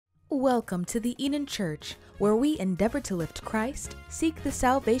Welcome to the Enon Church, where we endeavor to lift Christ, seek the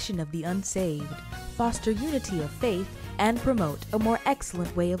salvation of the unsaved, foster unity of faith, and promote a more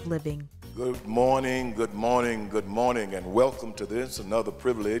excellent way of living. Good morning, good morning, good morning, and welcome to this, another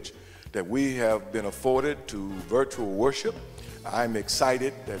privilege that we have been afforded to virtual worship. I'm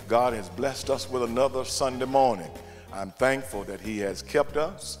excited that God has blessed us with another Sunday morning. I'm thankful that He has kept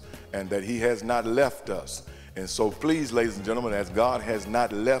us and that He has not left us. And so please, ladies and gentlemen, as God has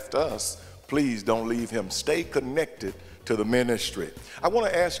not left us, please don't leave Him. Stay connected to the ministry. I want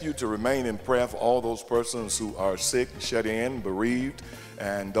to ask you to remain in prayer for all those persons who are sick, shut in, bereaved,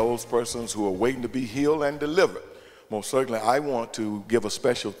 and those persons who are waiting to be healed and delivered. Most certainly, I want to give a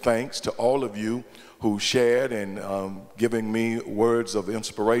special thanks to all of you who shared in giving me words of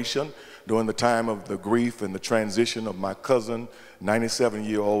inspiration during the time of the grief and the transition of my cousin,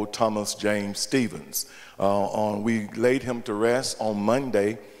 97-year-old Thomas James Stevens. We laid him to rest on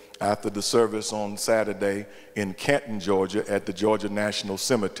Monday after the service on Saturday in Canton, Georgia, at the Georgia National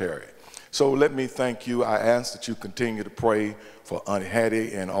Cemetery. So let me thank you. I ask that you continue to pray for Aunt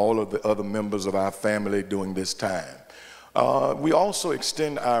Hattie and all of the other members of our family during this time. We also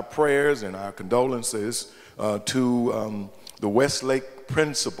extend our prayers and our condolences to the Westlake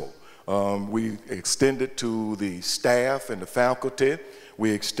principal. We extend it to the staff and the faculty.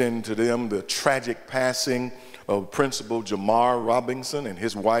 We extend to them the tragic passing of Principal Jamar Robinson and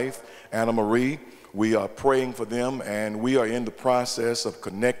his wife, Anna Marie. We are praying for them, and we are in the process of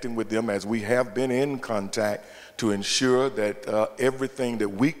connecting with them as we have been in contact to ensure that everything that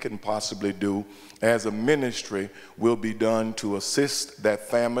we can possibly do as a ministry will be done to assist that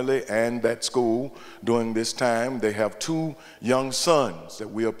family and that school during this time. They have two young sons that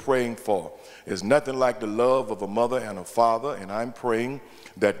we are praying for. There's nothing like the love of a mother and a father, and I'm praying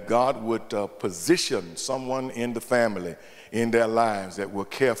that God would position someone in the family, in their lives, that will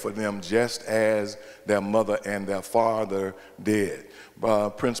care for them just as their mother and their father did.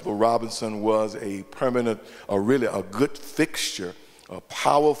 Principal Robinson was a permanent, really a good fixture, a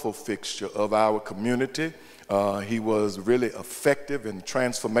powerful fixture of our community. He was really effective and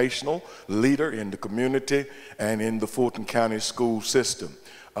transformational leader in the community and in the Fulton County school system.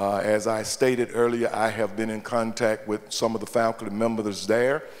 As I stated earlier, I have been in contact with some of the faculty members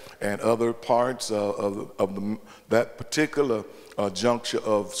there and other parts of that particular juncture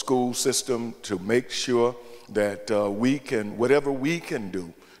of school system to make sure that we can, whatever we can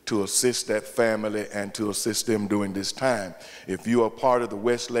do to assist that family and to assist them during this time. If you are part of the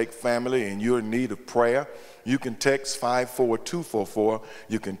Westlake family and you're in need of prayer, you can text 54244.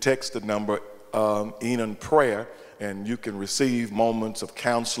 You can text the number Enon Prayer, and you can receive moments of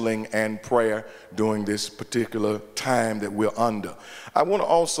counseling and prayer during this particular time that we're under. I want to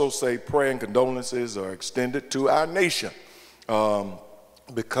also say prayer and condolences are extended to our nation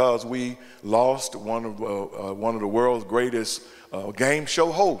because we lost one of the world's greatest game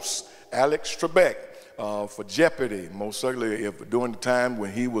show hosts, Alex Trebek, for Jeopardy. Most certainly, if during the time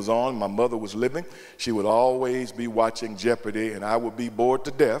when he was on, my mother was living, she would always be watching Jeopardy, and I would be bored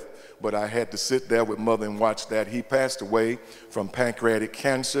to death, but I had to sit there with mother and watch that. He passed away from pancreatic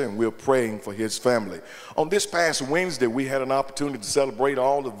cancer, and we're praying for his family. On this past Wednesday, we had an opportunity to celebrate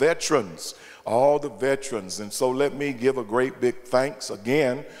all the veterans. And so let me give a great big thanks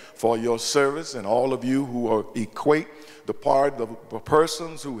again for your service and all of you who equate the part of the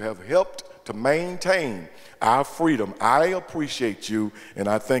persons who have helped to maintain our freedom. I appreciate you, and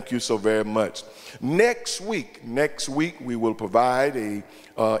I thank you so very much. Next week, we will provide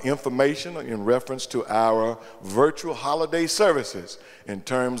information in reference to our virtual holiday services in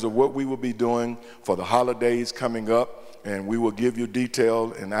terms of what we will be doing for the holidays coming up. And we will give you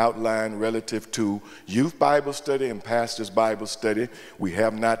detail and outline relative to youth Bible study and pastors Bible study. We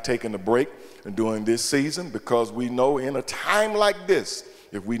have not taken a break during this season because we know in a time like this,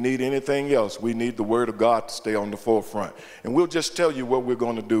 if we need anything else, we need the Word of God to stay on the forefront. And we'll just tell you what we're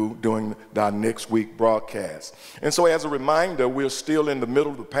going to do during our next week broadcast. And so as a reminder, we're still in the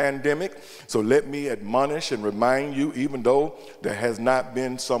middle of the pandemic. So let me admonish and remind you, even though there has not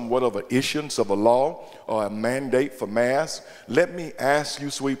been somewhat of an issuance of a law or a mandate for masks, let me ask you,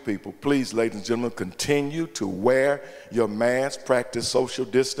 sweet people, please, ladies and gentlemen, continue to wear your mask, practice social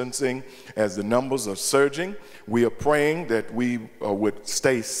distancing as the numbers are surging. We are praying that we would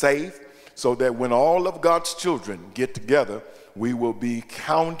stay safe so that when all of God's children get together, we will be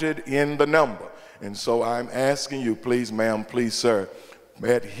counted in the number. And so I'm asking you, please, ma'am, please, sir,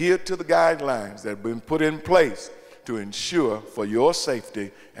 adhere to the guidelines that have been put in place to ensure for your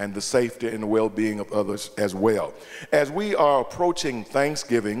safety and the safety and the well-being of others as well. As we are approaching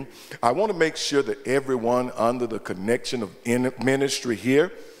Thanksgiving, I want to make sure that everyone under the connection of ministry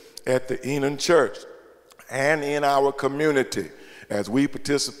here at the Enon Church and in our community as we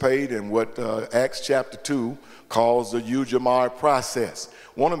participate in what Acts chapter 2 calls the Ujamar process.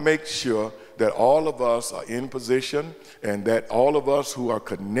 Want to make sure that all of us are in position and that all of us who are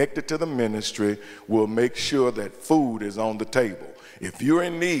connected to the ministry will make sure that food is on the table. If you're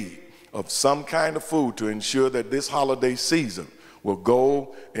in need of some kind of food to ensure that this holiday season will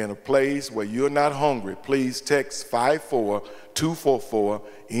go in a place where you're not hungry, please text 54244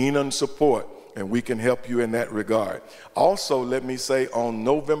 Enon Support, and we can help you in that regard. Also, let me say on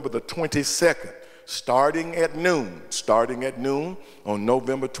November the 22nd, starting at noon on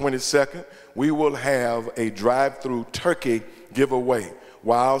November 22nd, we will have a drive-through turkey giveaway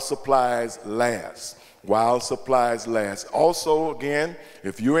while supplies last. While supplies last. Also, again,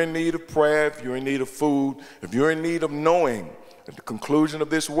 if you're in need of prayer, if you're in need of food, if you're in need of knowing at the conclusion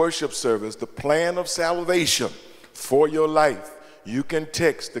of this worship service the plan of salvation for your life, you can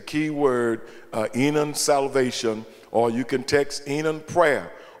text the keyword Enon Salvation, or you can text Enon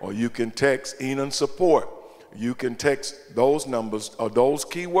Prayer, or you can text Enon Support. You can text those numbers or those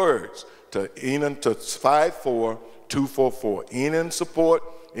keywords to Enon to 54244. Enon Support,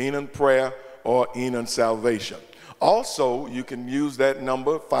 Enon Prayer, or Enon Salvation. Also, you can use that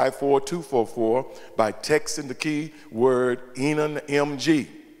number 54244 by texting the keyword Enon MG.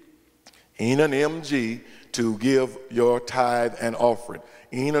 Enon MG to give your tithe and offering.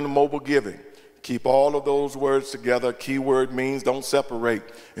 Enon Mobile Giving. Keep all of those words together. Keyword means don't separate.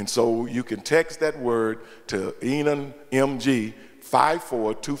 And so you can text that word to Enon MG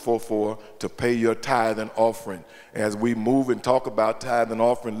 54244 to pay your tithe and offering. As we move and talk about tithe and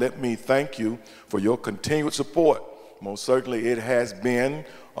offering, let me thank you for your continued support. Most certainly it has been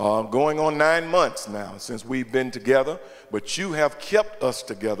going on 9 months now since we've been together, but you have kept us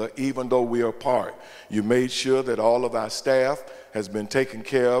together even though we are apart. You made sure that all of our staff has been taken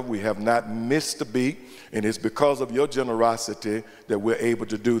care of. We have not missed a beat, and it's because of your generosity that we're able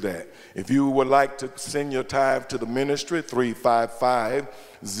to do that. If you would like to send your tithe to the ministry,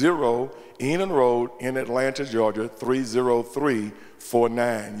 3550 Enon Road in Atlanta, Georgia,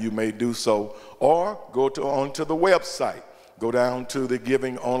 30349. You may do so, or go onto the website. Go down to the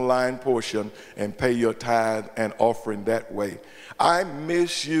giving online portion and pay your tithe and offering that way. I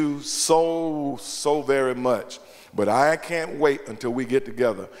miss you so very much, but I can't wait until we get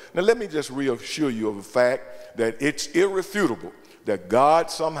together. Now let me just reassure you of the fact that it's irrefutable that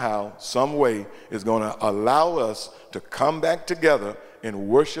God somehow, some way is going to allow us to come back together and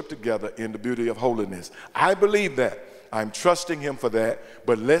worship together in the beauty of holiness. I believe that. I'm trusting him for that,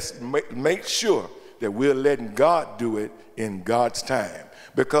 but let's make sure that we're letting God do it in God's time,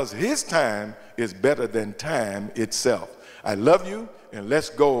 because his time is better than time itself. I love you, and let's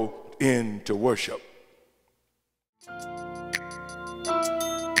go into worship.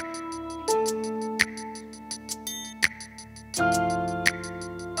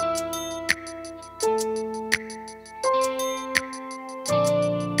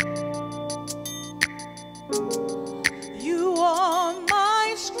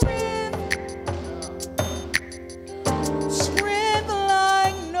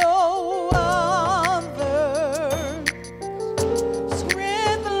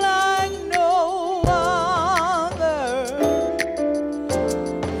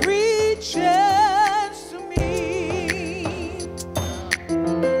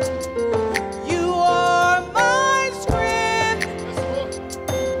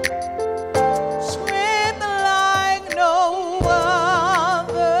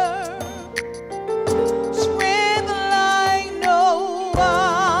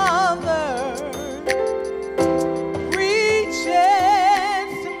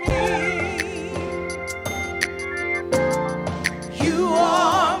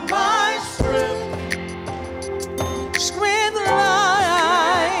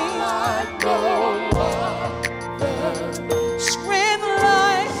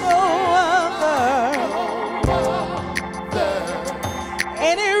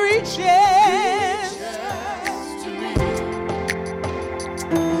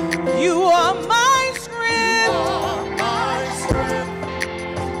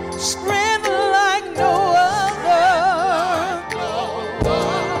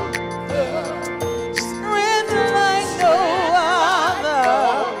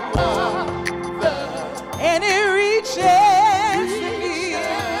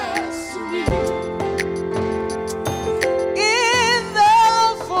 In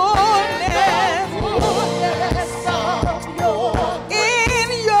the fullness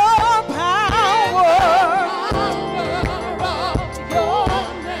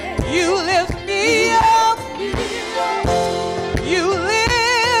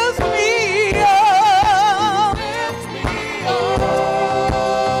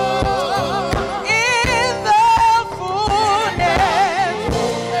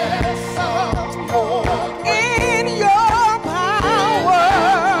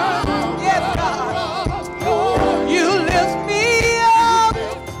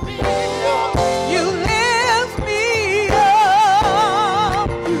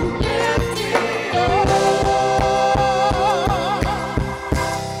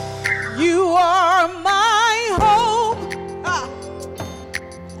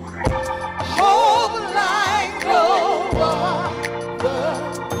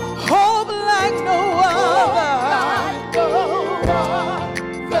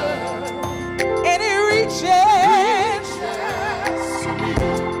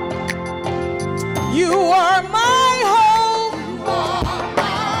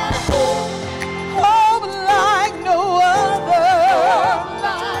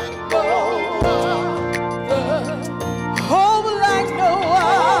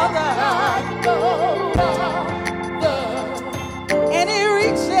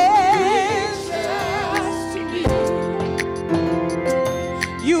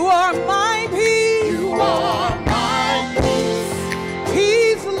You are my peace. You are my peace.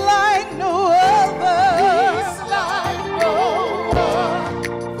 Peace like no other. Peace like no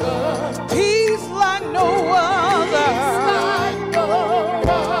other. Peace like no other. Peace like no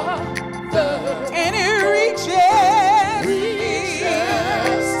other. And it reaches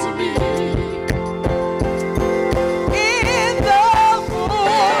to me. in the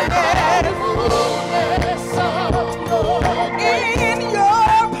fullness of your grace. in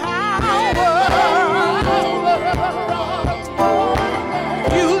your power.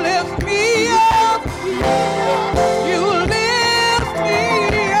 You lift me up. You lift me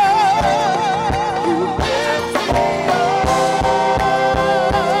up.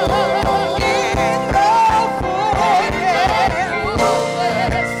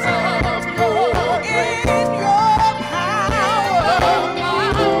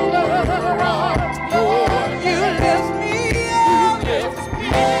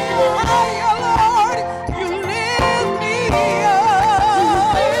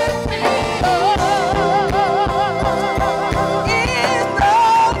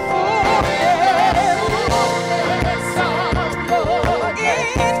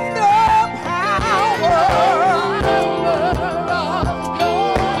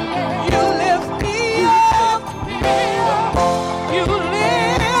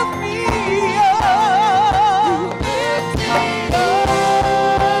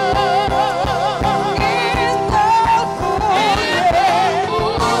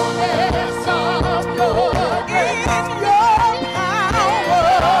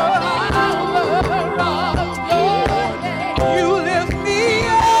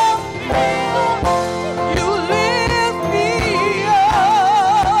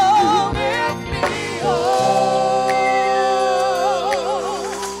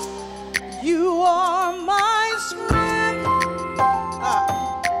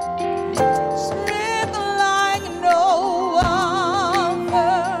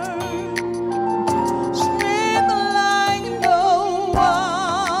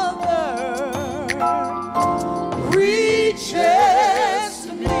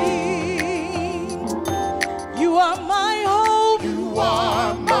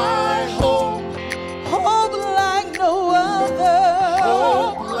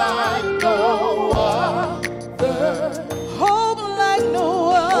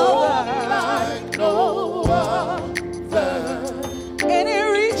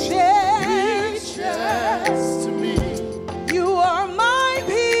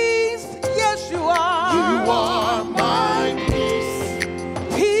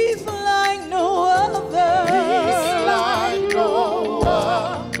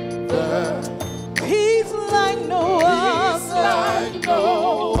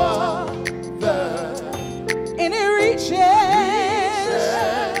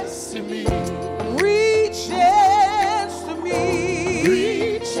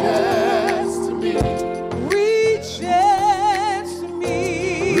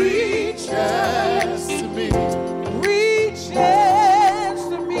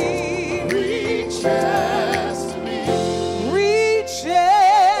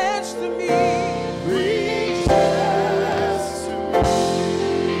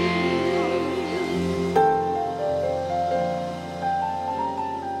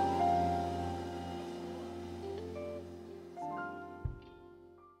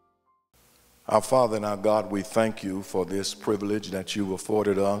 Our Father and our God, we thank you for this privilege that you've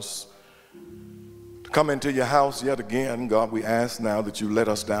afforded us to come into your house yet again. God, we ask now that you let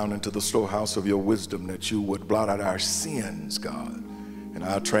us down into the storehouse of your wisdom, that you would blot out our sins, God, and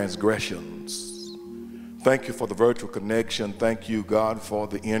our transgressions. Thank you for the virtual connection. Thank you, God, for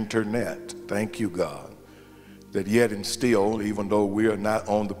the internet. Thank you, God, that yet and still, even though we are not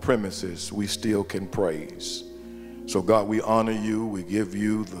on the premises, we still can praise. So God, we honor you. We give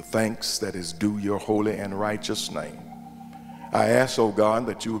you the thanks that is due your holy and righteous name. I ask, oh God,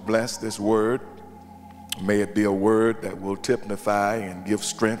 that you would bless this word. May it be a word that will typify and give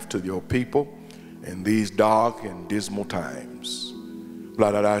strength to your people in these dark and dismal times.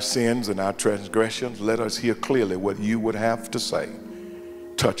 Blot out our sins and our transgressions. Let us hear clearly what you would have to say.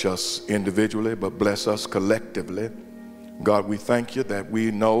 Touch us individually, but bless us collectively. God, we thank you that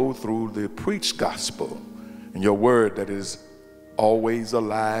we know through the preached gospel and your word that is always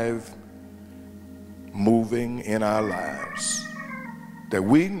alive, moving in our lives, that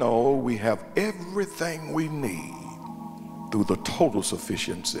we know we have everything we need through the total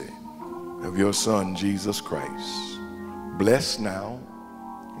sufficiency of your Son, Jesus Christ. Bless now.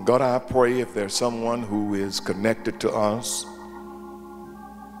 God, I pray if there's someone who is connected to us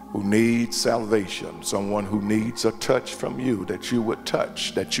who needs salvation, someone who needs a touch from you, that you would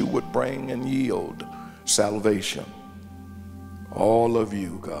touch, that you would bring and yield salvation. All of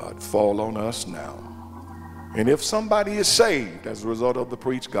you, God, fall on us now. And if somebody is saved as a result of the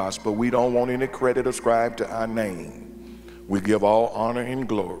preached gospel, we don't want any credit ascribed to our name. We give all honor and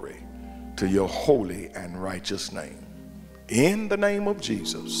glory to your holy and righteous name. In the name of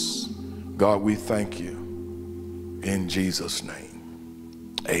Jesus, God, we thank you. In Jesus'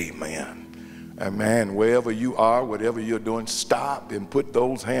 name, amen. Amen. Wherever you are, whatever you're doing, stop and put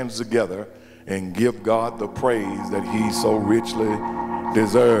those hands together and give God the praise that he so richly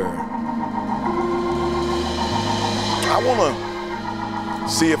deserves. I want to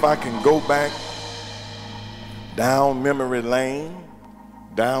see if I can go back down memory lane,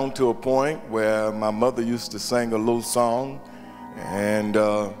 down to a point where my mother used to sing a little song, and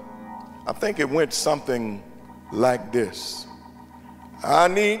I think it went something like this. I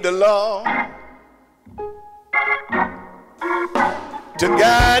need the Lord to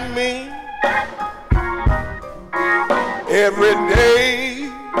guide me every day,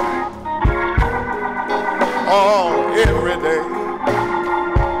 oh, every day,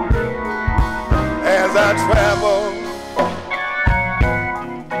 as I travel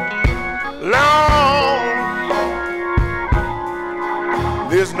long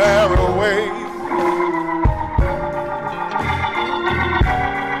this narrow way.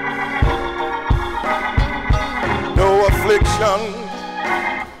 No affliction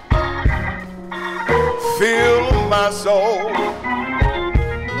fill my soul.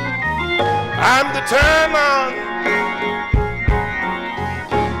 I'm determined,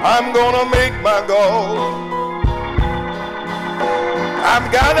 I'm gonna make my goal.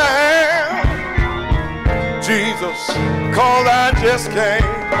 I've gotta have Jesus, 'cause I just can't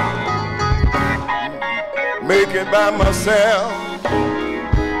make it by myself.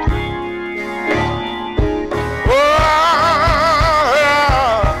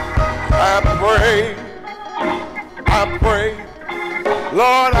 I pray,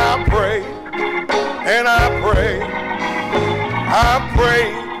 Lord, I pray, and I pray, I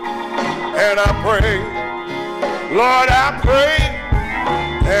pray, and I pray, Lord, I pray,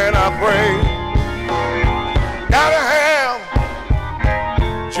 and I pray. Gotta have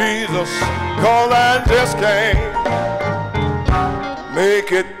Jesus, 'cause I just can't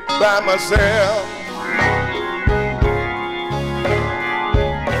make it by myself.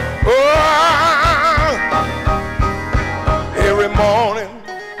 Every morning,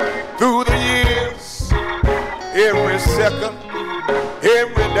 through the years, every second,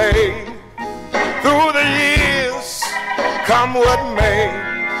 every day, through the years, come what may,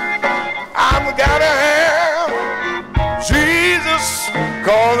 I've gotta have Jesus,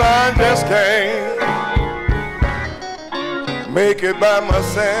 'cause I just can't make it by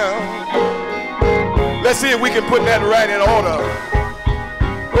myself. Let's see if we can put that right in order.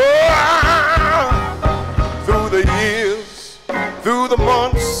 Through the years, through the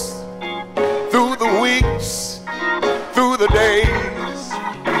months, through the weeks, through the days,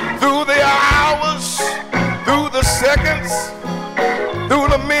 through the hours, through the seconds, through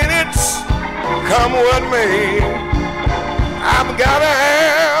the minutes, come what may, I've gotta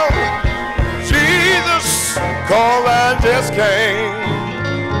have Jesus, 'cause I just can't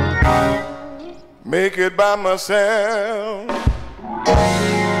make it by myself.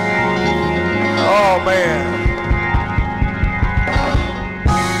 Oh man.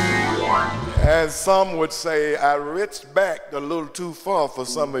 As some would say, I reached back a little too far for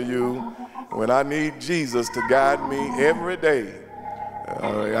some of you when I need Jesus to guide me every day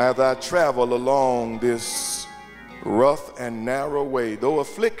as I travel along this rough and narrow way. Though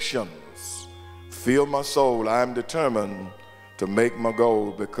afflictions fill my soul, I'm determined to make my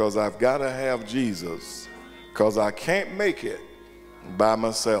goal, because I've got to have Jesus, because I can't make it by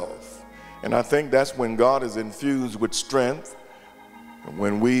myself. And I think that's when God is infused with strength,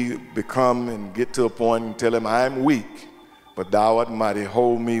 when we become and get to a point and tell him, I'm weak, but thou art mighty,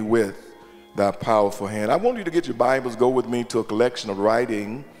 hold me with thy powerful hand. I want you to get your Bibles, go with me to a collection of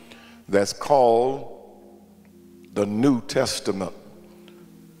writing that's called the New Testament.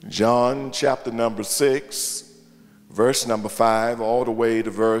 John chapter number 6, verse number 5, all the way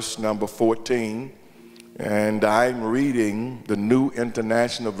to verse number 14. And I'm reading the New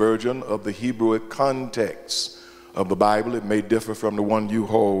International Version of the Hebrew context of the Bible. It may differ from the one you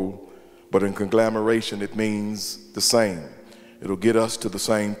hold, but in conglomeration it means the same. It'll get us to the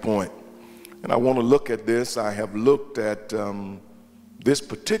same point. And I want to look at this. I have looked at this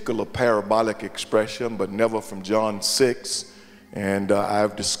particular parabolic expression, but never from John 6. And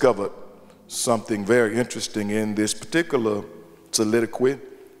I've discovered something very interesting in this particular soliloquy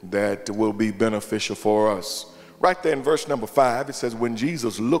that will be beneficial for us. Right there in verse number 5, it says, when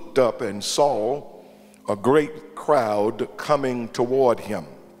Jesus looked up and saw a great crowd coming toward him,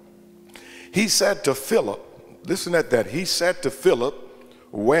 he said to Philip, listen at that, he said to Philip,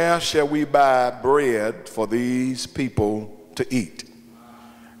 where shall we buy bread for these people to eat?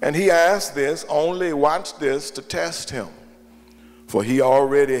 And he asked this, only watch this, to test him, for he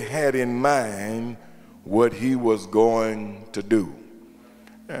already had in mind what he was going to do.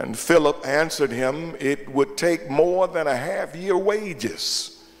 And Philip answered him, it would take more than a half-year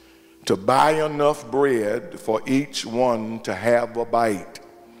wages to buy enough bread for each one to have a bite.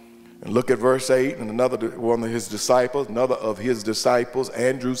 And look at verse 8, and another of his disciples,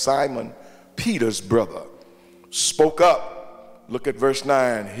 Andrew, Simon Peter's brother, spoke up. Look at verse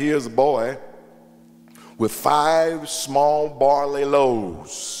 9. Here's a boy with 5 small barley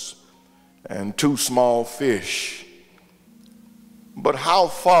loaves and 2 small fish. But how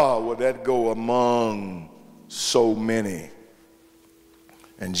far would that go among so many?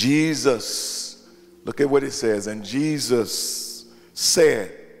 And Jesus, look at what it says, and Jesus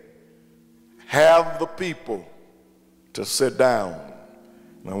said, have the people to sit down.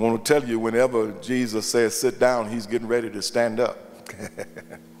 And I want to tell you, whenever Jesus says sit down, he's getting ready to stand up.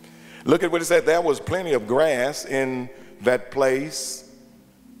 Look at what it said. There was plenty of grass in that place,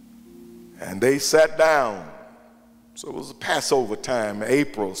 and they sat down. So it was a Passover time,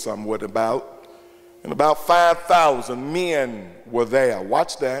 April somewhat about, and about 5,000 men were there.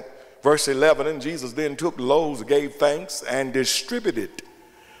 Watch that. Verse 11, and Jesus then took loaves, gave thanks, and distributed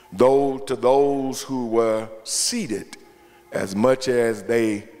to those who were seated as much as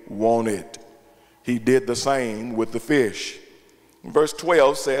they wanted. He did the same with the fish. Verse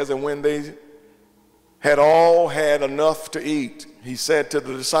 12 says, and when they had all had enough to eat, he said to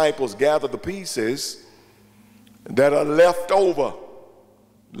the disciples, gather the pieces that are left over,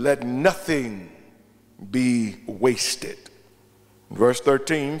 let nothing be wasted. Verse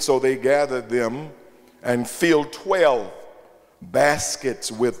 13, so they gathered them and filled 12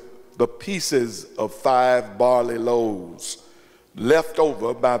 baskets with the pieces of 5 barley loaves left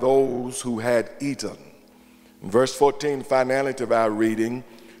over by those who had eaten. Verse 14, finality of our reading,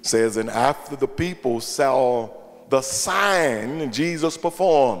 says, and after the people saw the sign Jesus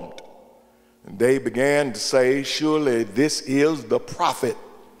performed, they began to say, surely this is the prophet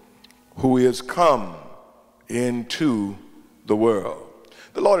who is come into the world.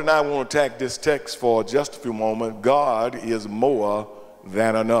 The Lord and I want to take this text for just a few moments. God is more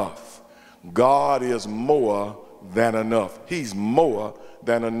than enough. God is more than enough. He's more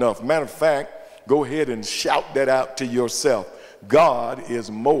than enough. Matter of fact, go ahead and shout that out to yourself. God is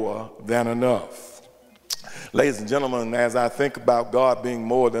more than enough. Ladies and gentlemen, as I think about God being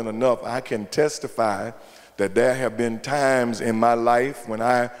more than enough, I can testify that there have been times in my life when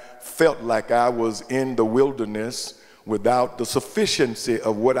I felt like I was in the wilderness without the sufficiency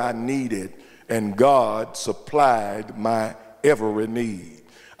of what I needed, and God supplied my every need.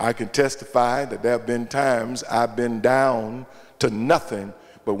 I can testify that there have been times I've been down to nothing,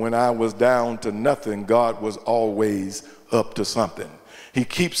 but when I was down to nothing, God was always up to something. He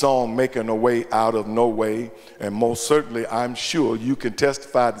keeps on making a way out of no way, and most certainly I'm sure you can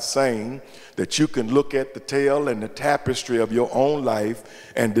testify the same, that you can look at the tale and the tapestry of your own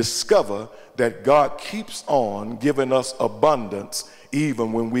life and discover that God keeps on giving us abundance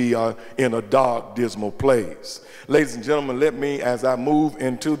even when we are in a dark, dismal place. Ladies and gentlemen, let me, as I move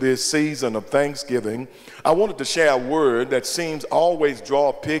into this season of Thanksgiving, I wanted to share a word that seems always draw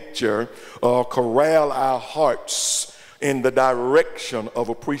a picture or corral our hearts in the direction of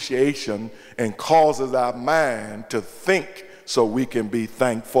appreciation and causes our mind to think so we can be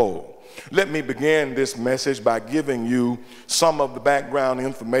thankful. Let me begin this message by giving you some of the background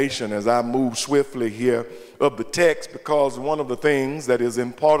information as I move swiftly here of the text, because one of the things that is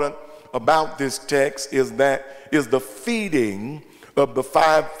important about this text is the feeding of the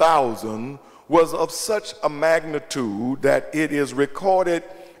 5,000 was of such a magnitude that it is recorded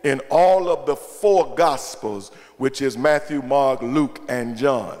in all of the 4 Gospels, which is Matthew, Mark, Luke, and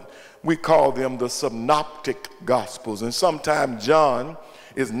John. We call them the synoptic Gospels, and sometimes John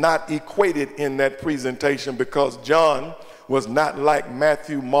is not equated in that presentation because John was not like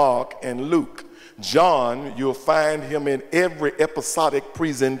Matthew, Mark, and Luke. John, you'll find him in every episodic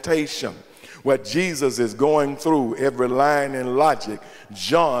presentation. What Jesus is going through, every line and logic,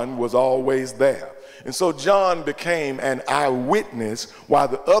 John was always there. And so John became an eyewitness while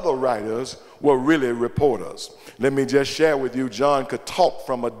the other writers were really reporters. Let me just share with you, John could talk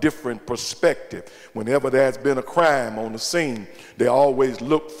from a different perspective. Whenever there's been a crime on the scene, they always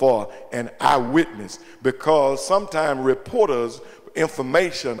look for an eyewitness, because sometimes reporters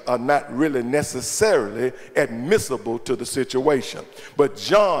information are not really necessarily admissible to the situation. But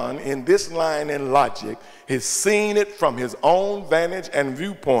John, in this line and logic, has seen it from his own vantage and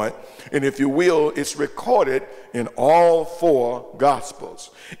viewpoint, and if you will, it's recorded in all four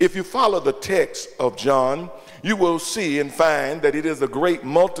Gospels. If you follow the text of John, you will see and find that it is a great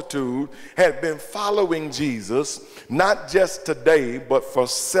multitude had been following Jesus, not just today, but for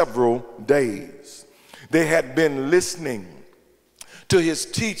several days. They had been listening to his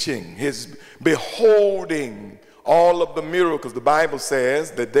teaching, his beholding all of the miracles. The Bible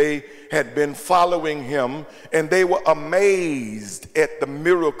says that they had been following him, and they were amazed at the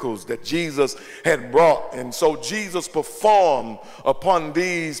miracles that Jesus had brought. And so Jesus performed upon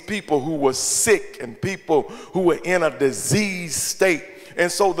these people who were sick and people who were in a diseased state. And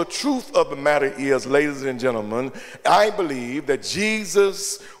so the truth of the matter is, ladies and gentlemen, I believe that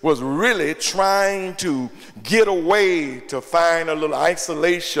Jesus was really trying to get away, to find a little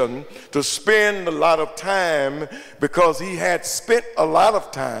isolation, to spend a lot of time, because he had spent a lot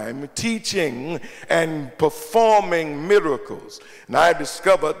of time teaching and performing miracles. And I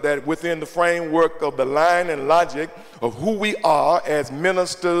discovered that within the framework of the line and logic of who we are as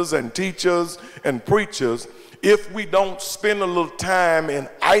ministers and teachers and preachers, if we don't spend a little time in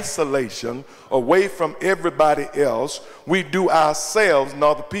isolation away from everybody else, we do ourselves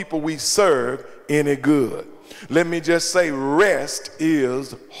nor the people we serve any good. Let me just say, rest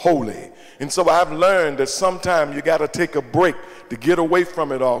is holy. And so I've learned that sometimes you got to take a break to get away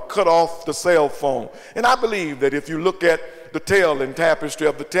from it all, cut off the cell phone. And I believe that if you look at the tale and tapestry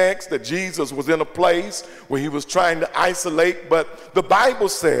of the text, that Jesus was in a place where he was trying to isolate, but the Bible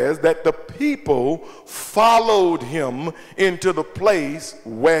says that the people followed him into the place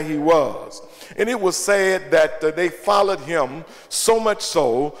where he was. And it was said that they followed him so much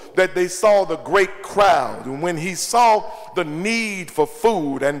so that they saw the great crowd. And when he saw the need for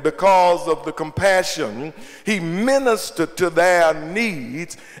food, and because of the compassion, he ministered to their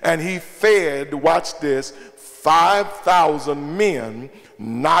needs, and he fed, watch this, 5,000 men,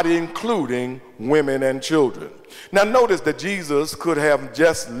 not including women and children. Now notice that Jesus could have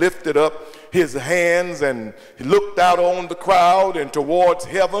just lifted up his hands and looked out on the crowd and towards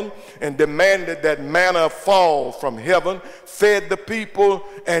heaven and demanded that manna fall from heaven, fed the people,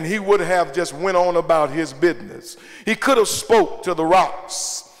 and he would have just went on about his business. He could have spoke to the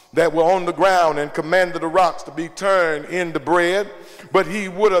rocks that were on the ground and commanded the rocks to be turned into bread, but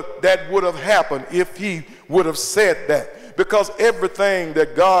that would have happened if he would have said that, because everything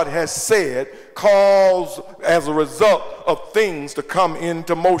that God has said calls as a result of things to come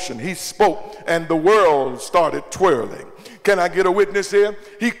into motion. He spoke and the world started twirling. Can I get a witness here?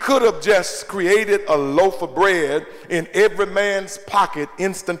 He could have just created a loaf of bread in every man's pocket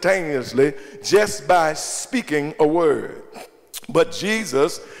instantaneously just by speaking a word. But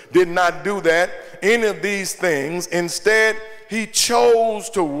Jesus did not do that, any of these things. Instead, he chose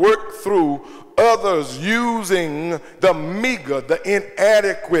to work through others using the meager, the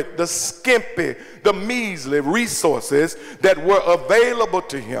inadequate, the skimpy, the measly resources that were available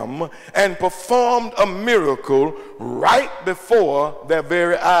to him, and performed a miracle right before their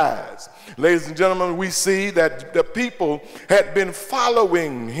very eyes. Ladies and gentlemen, we see that the people had been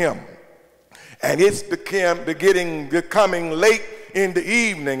following him, and it's becoming late in the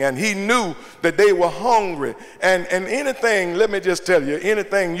evening, and he knew that they were hungry. And anything, let me just tell you,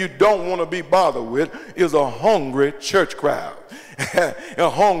 anything you don't want to be bothered with is a hungry church crowd. A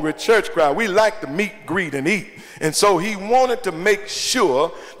hungry church crowd. We like to meet, greet, and eat. And so he wanted to make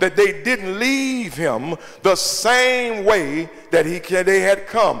sure that they didn't leave him the same way that they had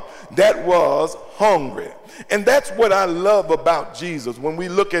come. That was hungry. And that's what I love about Jesus when we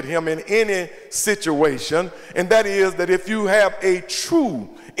look at him in any situation, and that is that if you have a true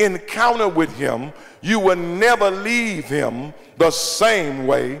encounter with him, you will never leave him the same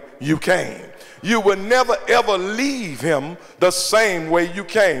way you came. You will never ever leave him the same way you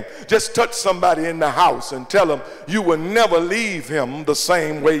came. Just touch somebody in the house and tell them you will never leave him the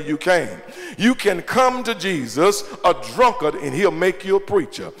same way you came. You can come to Jesus a drunkard and he'll make you a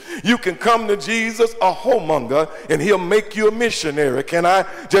preacher. You can come to Jesus a homemonger and he'll make you a missionary. Can I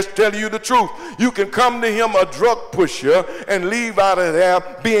just tell you the truth? You can come to him a drug pusher and leave out of there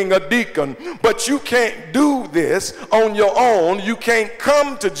being a deacon. But you can't do this on your own. You can't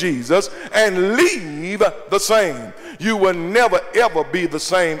come to Jesus and leave the same. You will never ever be the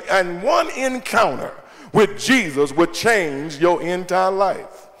same. And one encounter with Jesus would change your entire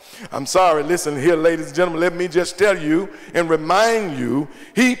life. I'm sorry, listen here, ladies and gentlemen, let me just tell you and remind you,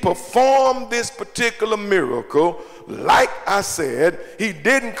 he performed this particular miracle. Like I said, he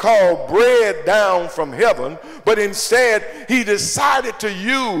didn't call bread down from heaven, but instead he decided to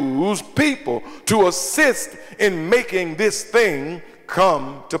use people to assist in making this thing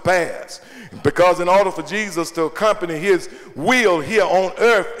come to pass. Because in order for Jesus to accompany his will here on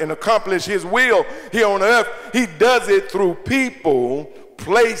earth and accomplish his will here on earth, he does it through people,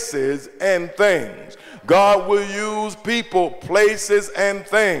 places, and things. God will use people, places, and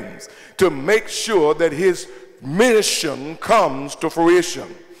things to make sure that his mission comes to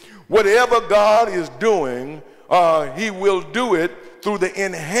fruition. Whatever God is doing, he will do it through the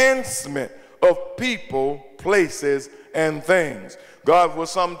enhancement of people, places, and things. God will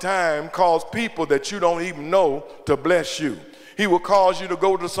sometimes cause people that you don't even know to bless you. He will cause you to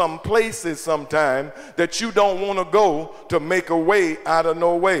go to some places sometime that you don't want to go to make a way out of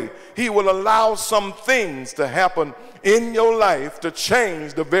no way. He will allow some things to happen in your life to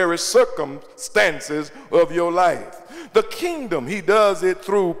change the very circumstances of your life. The kingdom, he does it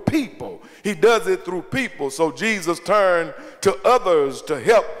through people. He does it through people. So Jesus turned to others to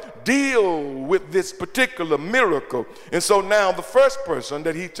help deal with this particular miracle. And so now the first person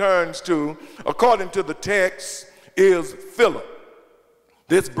that he turns to, according to the text, is Philip.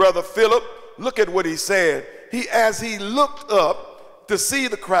 This brother Philip, look at what he said. As he looked up to see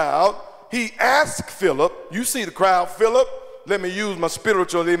the crowd, he asked Philip, you see the crowd, Philip? Let me use my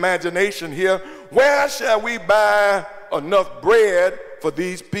spiritual imagination here. Where shall we buy enough bread for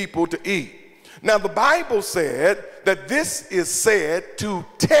these people to eat? Now the Bible said that this is said to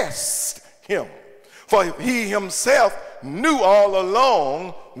test him, for he himself knew all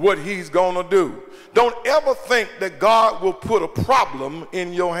along what he's going to do. Don't ever think that God will put a problem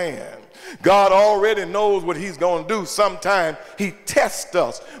in your hand. God already knows what he's going to do. Sometimes he tests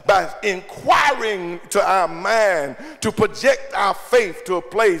us by inquiring to our mind to project our faith to a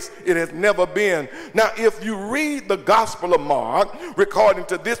place it has never been. Now, if you read the Gospel of Mark, according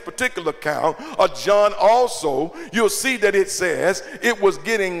to this particular account, or John also, you'll see that it says it was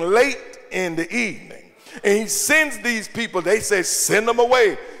getting late in the evening. And he sends these people, they say, send them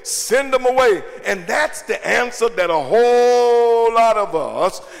away, send them away. And that's the answer that a whole lot of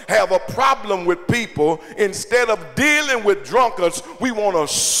us have a problem with people. Instead of dealing with drunkards, we want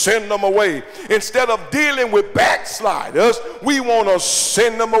to send them away. Instead of dealing with backsliders, we want to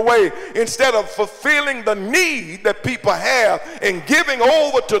send them away. Instead of fulfilling the need that people have and giving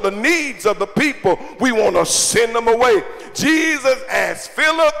over to the needs of the people, we want to send them away. Jesus asked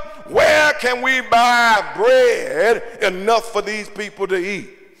Philip, where can we buy bread enough for these people to eat?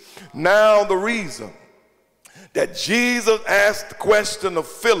 Now the reason that Jesus asked the question of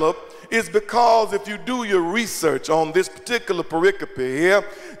Philip is because if you do your research on this particular pericope here,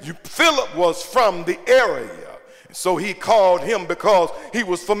 Philip was from the area. So he called him because he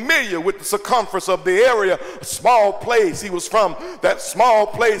was familiar with the circumference of the area, a small place. He was from that small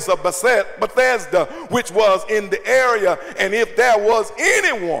place of Bethesda, which was in the area. And if there was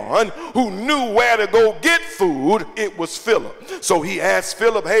anyone who knew where to go get food, it was Philip. So he asked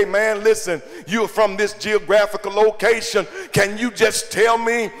Philip, hey man, listen, you're from this geographical location. Can you just tell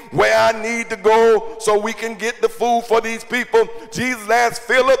me where I need to go so we can get the food for these people? Jesus asked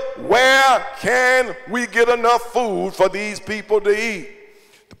Philip, where can we get enough food for these people to eat?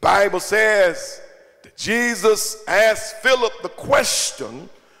 The Bible says that Jesus asked Philip the question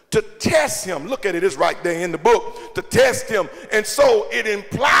to test him. Look at it, it's right there in the book, to test him. And so it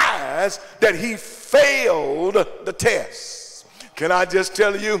implies that he failed the test. Can I just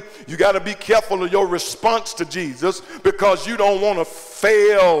tell you, you got to be careful of your response to Jesus because you don't want to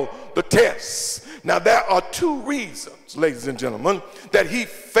fail the test. Now there are two reasons, ladies and gentlemen, that he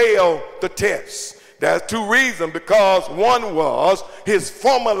failed the test. There's two reasons, because one was his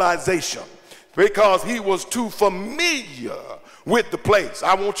formalization, because he was too familiar with the place.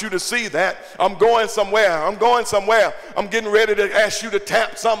 I want you to see that. I'm going somewhere. I'm going somewhere. I'm getting ready to ask you to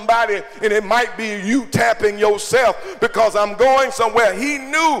tap somebody, and it might be you tapping yourself because I'm going somewhere. He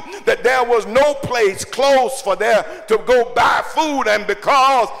knew that there was no place close for there to go buy food, and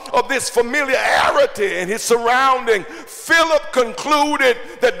because of this familiarity and his surrounding, Philip concluded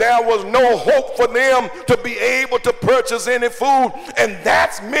that there was no hope for them to be able to purchase any food. And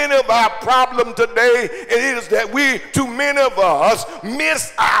that's many of our problems problem today is that too many of us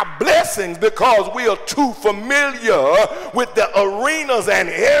miss our blessings because we are too familiar with the arenas and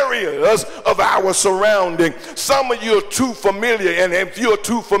areas of our surrounding. Some of you are too familiar, and if you're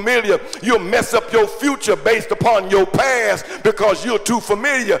too familiar, you'll mess up your future based upon your past because you're too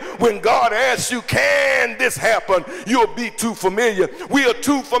familiar. When God asks you, can this happen? You'll be too familiar. We are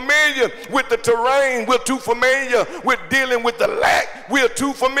too familiar with the terrain. We're too familiar with dealing with the lack. We're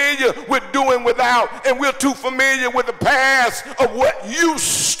too familiar with doing without, and we're too familiar with the past of what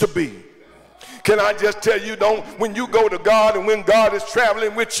used to be. Can I just tell you, when you go to God and when God is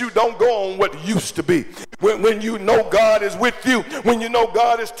traveling with you, don't go on what used to be. When you know God is with you, when you know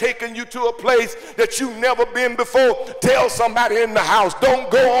God is taking you to a place that you've never been before, tell somebody in the house,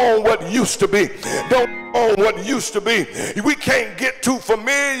 don't go on what used to be. Don't on what used to be. We can't get too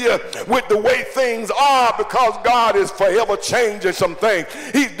familiar with the way things are because God is forever changing some things.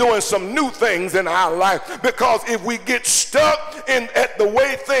 He's doing some new things in our life, because if we get stuck at the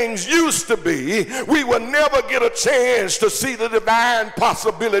way things used to be, we will never get a chance to see the divine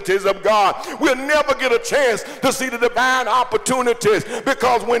possibilities of God. We'll never get a chance to see the divine opportunities,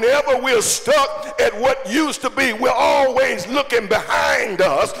 because whenever we're stuck at what used to be, we're always looking behind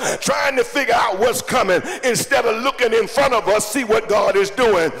us, trying to figure out what's coming, instead of looking in front of us, see what God is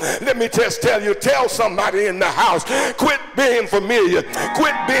doing. Let me just tell somebody in the house, quit being familiar.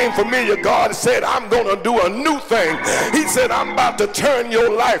 Quit being familiar. God said, I'm going to do a new thing. He said, I'm about to turn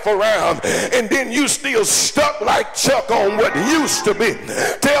your life around, and then you still stuck like Chuck on what used to be.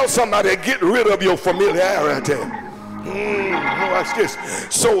 Tell somebody, get rid of your familiarity. Watch this.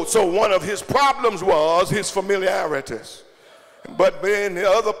 So one of his problems was his familiarities. But then the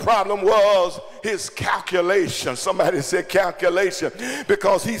other problem was his calculation. Somebody said calculation,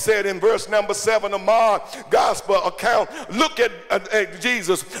 because he said in verse number 7 of Mark gospel account, look at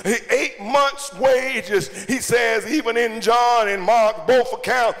Jesus. 8 months wages, he says, even in John and Mark both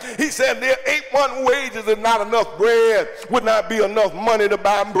account, he said their 8 month wages is not enough bread, would not be enough money to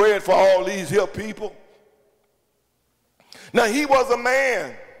buy bread for all these here people. Now he was a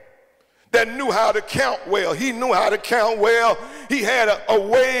man that knew how to count well. He knew how to count well. He had a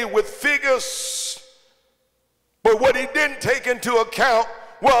way with figures. But what he didn't take into account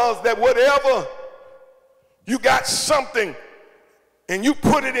was that whatever you got something and you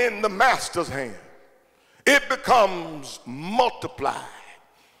put it in the master's hand, it becomes multiplied.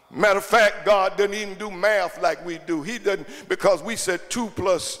 Matter of fact, God doesn't even do math like we do. He doesn't, because we said 2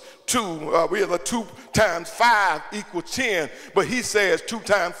 plus 2, we have a 2 times 5 equals 10, but he says 2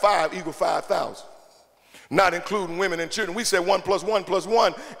 times 5 equals 5,000. Not including women and children. We said 1 plus 1 plus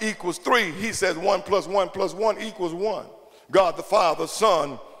 1 equals 3. He says 1 plus 1 plus 1 equals 1. God the Father,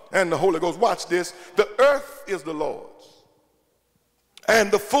 Son, and the Holy Ghost. Watch this. The earth is the Lord's, and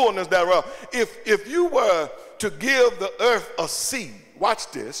the fullness thereof. If you were to give the earth a seed,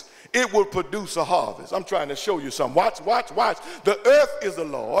 watch this, it will produce a harvest. I'm trying to show you something. Watch. The earth is the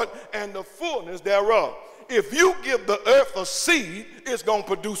Lord and the fullness thereof. If you give the earth a seed, it's going to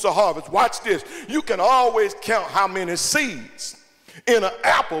produce a harvest. Watch this. You can always count how many seeds in an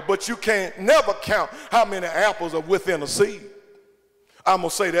apple, but you can't never count how many apples are within a seed. I'm going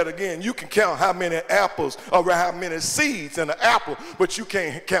to say that again. You can count how many apples or how many seeds in an apple, but you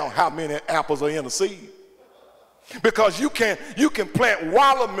can't count how many apples are in a seed. Because you can plant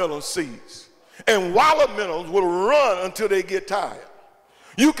watermelon seeds, and watermelons will run until they get tired.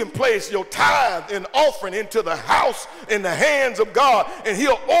 You can place your tithe and offering into the house in the hands of God, and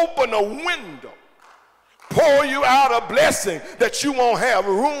he'll open a window, pour you out a blessing that you won't have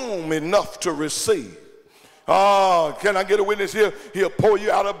room enough to receive. Oh, can I get a witness here? He'll pour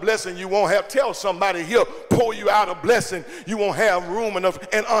you out a blessing you won't have. Tell somebody, he'll pour you out a blessing you won't have room enough.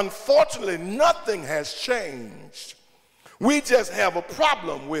 And unfortunately, nothing has changed. We just have a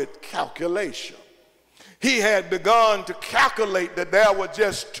problem with calculation. He had begun to calculate that there were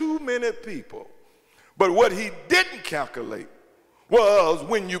just too many people. But what he didn't calculate was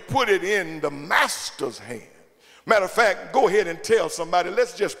when you put it in the master's hand. Matter of fact, go ahead and tell somebody,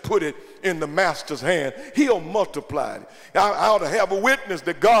 let's just put it in the master's hand. He'll multiply it. I ought to have a witness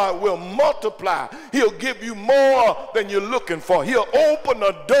that God will multiply. He'll give you more than you're looking for. He'll open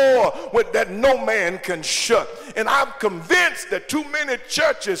a door that no man can shut. And I'm convinced that too many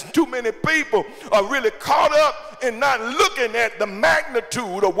churches, too many people are really caught up in not looking at the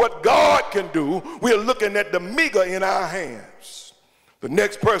magnitude of what God can do. We're looking at the meager in our hands. The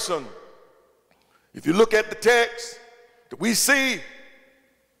next person, if you look at the text that we see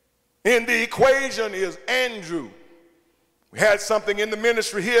in the equation, is Andrew. We had something in the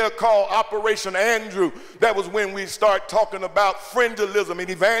ministry here called Operation Andrew. That was when we start talking about friendelism and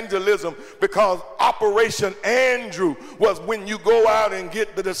evangelism, because Operation Andrew was when you go out and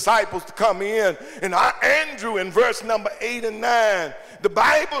get the disciples to come in. And Andrew, in verse number 8 and 9, the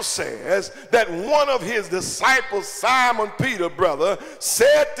Bible says that one of his disciples, Simon Peter, brother,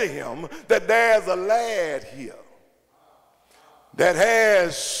 said to him that there's a lad here that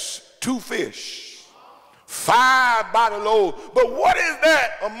has 2 fish. 5 by the load. But what is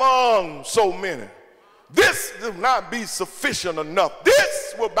that among so many? This will not be sufficient enough.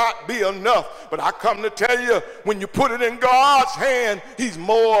 This will not be enough. But I come to tell you, when you put it in God's hand, he's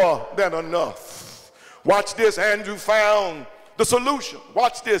more than enough. Watch this. Andrew found the solution.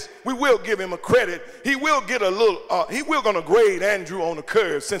 Watch this. We will give him a credit. He will get a little, we're going to grade Andrew on the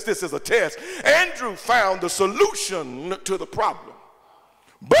curve since this is a test. Andrew found the solution to the problem.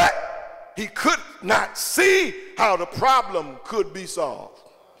 But he could not see how the problem could be solved.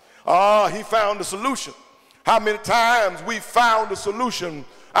 He found the solution. How many times we found the solution?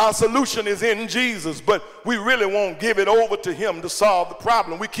 Our solution is in Jesus, but we really won't give it over to him to solve the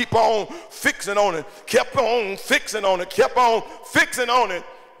problem. We keep on fixing on it, kept on fixing on it, kept on fixing on it.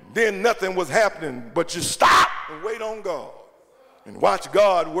 Then nothing was happening, but you stop and wait on God and watch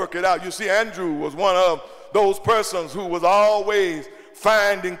God work it out. You see, Andrew was one of those persons who was always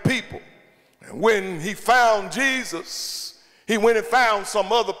finding people. And when he found Jesus, he went and found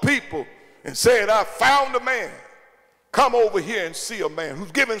some other people and said, I found a man. Come over here and see a man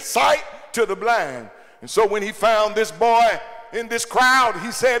who's giving sight to the blind. And so when he found this boy in this crowd,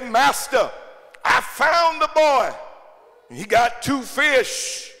 he said, Master, I found the boy. And he got 2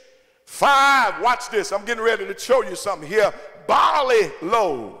 fish, 5, watch this, I'm getting ready to show you something here, barley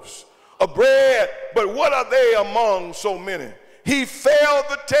loaves of bread. But what are they among so many? He failed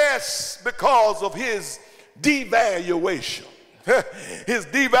the test because of his devaluation. His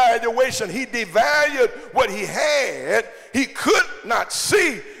devaluation, he devalued what he had. He could not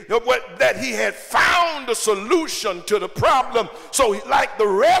see that he had found a solution to the problem. So like the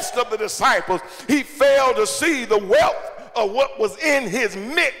rest of the disciples, he failed to see the wealth of what was in his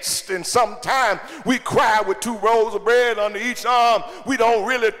midst. And sometimes we cry with 2 rolls of bread under each arm. We don't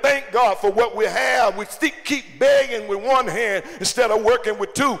really thank God for what we have. We keep begging with one hand instead of working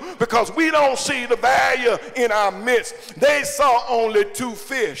with 2, because we don't see the value in our midst. They saw only 2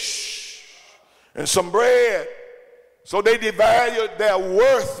 fish and some bread. So they devalued their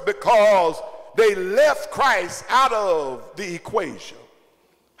worth because they left Christ out of the equation.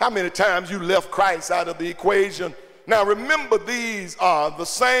 How many times you left Christ out of the equation? Now remember, these are the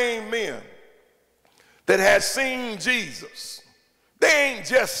same men that had seen Jesus. They ain't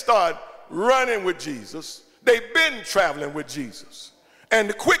just start running with Jesus. They've been traveling with Jesus. And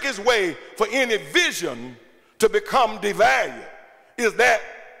the quickest way for any vision to become devalued is that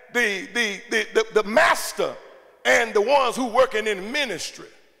the master and the ones who working in ministry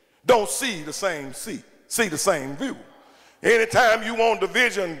don't see the same view. Anytime you want the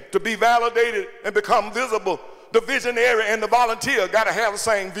vision to be validated and become visible, the visionary and the volunteer got to have the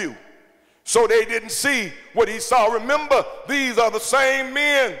same view. So they didn't see what he saw. Remember, these are the same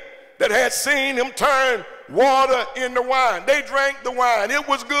men that had seen him turn water into wine. They drank the wine. It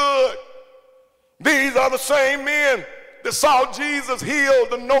was good. These are the same men that saw Jesus heal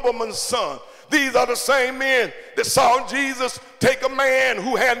the nobleman's son. These are the same men that saw Jesus take a man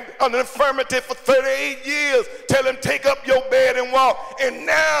who had an infirmity for 38 years, tell him, take up your bed and walk. And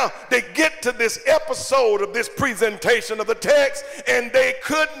now they get to this episode of this presentation of the text, and they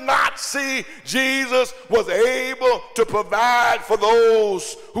could not see Jesus was able to provide for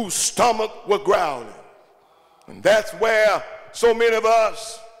those whose stomach were growling. And that's where so many of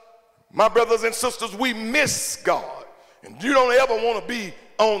us, my brothers and sisters, we miss God. And you don't ever want to be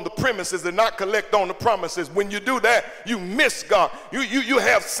on the premises and not collect on the promises. When you do that, you miss God. You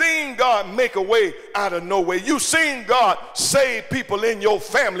have seen God make a way out of no way. You've seen God save people in your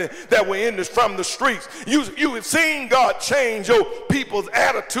family that were from the streets. You have seen God change your people's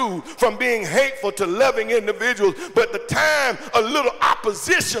attitude from being hateful to loving individuals. But the time a little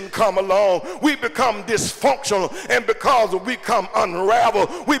opposition come along, we become dysfunctional, and because we become unraveled,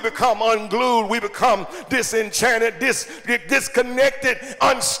 we become unglued, we become disenchanted, disconnected,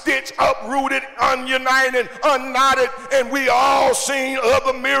 unstitched, uprooted, ununited, unknotted. And we all seen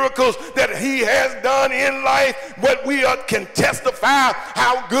other miracles that he has done in life, but we can testify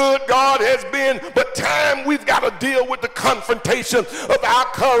how good God has been. But time, we've got to deal with the confrontation of our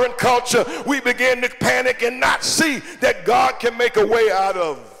current culture. We begin to panic and not see that God can make a way out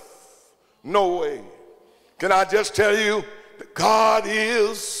of no way. Can I just tell you that God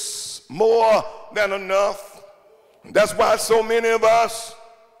is more than enough? That's why so many of us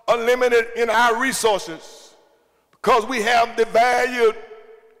are limited in our resources, because we have devalued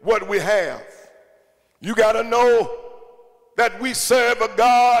what we have. You got to know that we serve a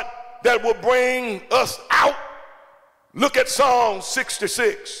God that will bring us out. Look at Psalm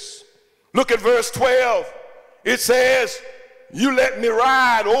 66. Look at verse 12. It says, you let me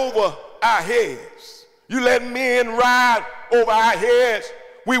ride over our heads. You let men ride over our heads.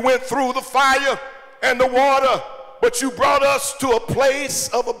 We went through the fire and the water, but you brought us to a place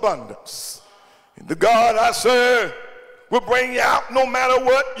of abundance. The God I serve will bring you out no matter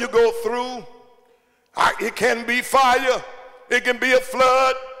what you go through. It can be fire, it can be a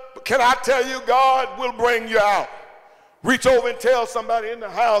flood, but can I tell you, God will bring you out. Reach over and tell somebody in the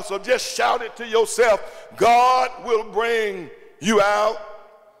house, or just shout it to yourself, God will bring you out.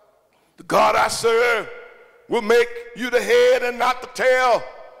 The God I serve will make you the head and not the tail.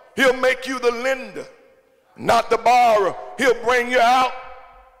 He'll make you the lender, not the borrower. He'll bring you out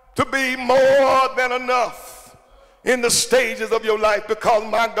to be more than enough in the stages of your life, because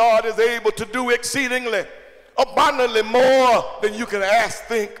my God is able to do exceedingly abundantly more than you can ask,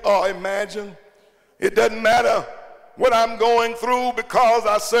 think, or imagine. It doesn't matter what I'm going through, because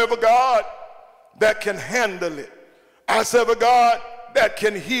I serve a God that can handle it. I serve a God that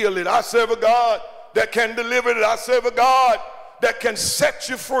can heal it. I serve a God that can deliver it. I serve a God that can set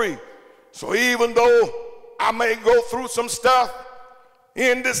you free. So even though I may go through some stuff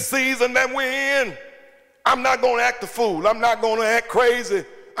in this season that we're in, I'm not going to act a fool. I'm not going to act crazy.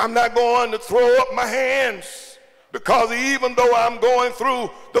 I'm not going to throw up my hands, because even though I'm going through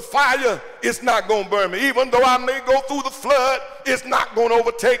the fire, it's not going to burn me. Even though I may go through the flood, it's not going to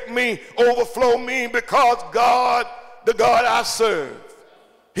overtake me, overflow me, because God, the God I serve,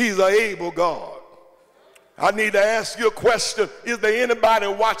 he's an able God. I need to ask you a question. Is there anybody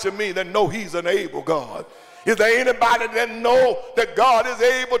watching me that know he's an able God? Is there anybody that know that God is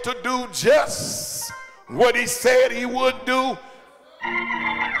able to do just what he said he would do?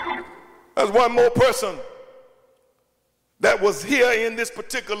 There's one more person that was here in this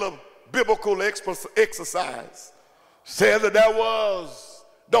particular biblical exercise. Said that was,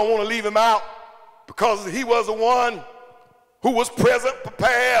 don't want to leave him out, because he was the one who was present,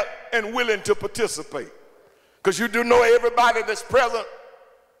 prepared, and willing to participate. Because you do know everybody that's present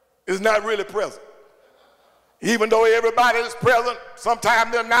is not really present. Even though everybody is present,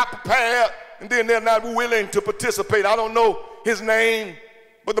 sometimes they're not prepared, and then they're not willing to participate. I don't know his name,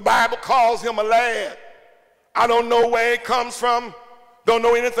 but the Bible calls him a lad. I don't know where he comes from, don't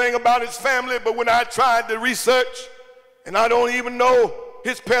know anything about his family, but when I tried to research, and I don't even know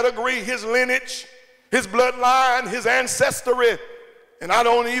his pedigree, his lineage, his bloodline, his ancestry, and I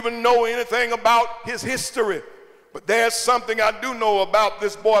don't even know anything about his history. But there's something I do know about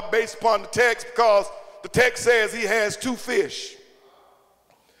this boy based upon the text, because the text says he has 2 fish.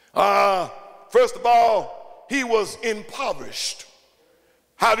 First of all, he was impoverished.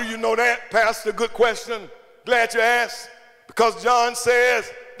 How do you know that, Pastor? Good question. Glad you asked. Because John says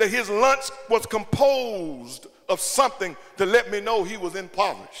that his lunch was composed of something to let me know he was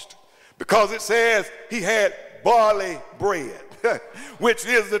impoverished. Because it says he had barley bread, which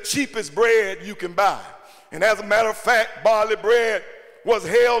is the cheapest bread you can buy. And as a matter of fact, barley bread was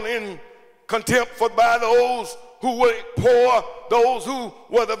held in contempt for by those who were poor, those who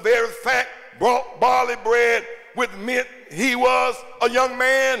were the very fact brought barley bread with mint. He was a young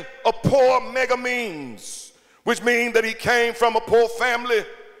man of poor mega means, which means that he came from a poor family.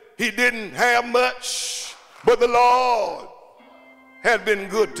 He didn't have much, but the Lord had been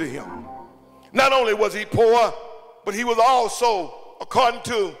good to him. Not only was he poor, but he was also, according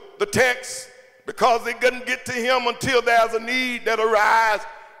to the text, because they couldn't get to him until there's a need that arises,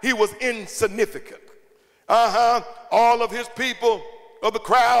 he was insignificant. All of his people of the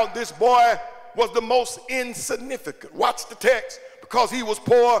crowd, this boy was the most insignificant. Watch the text. Because he was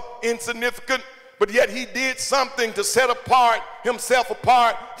poor, insignificant, but yet he did something to set himself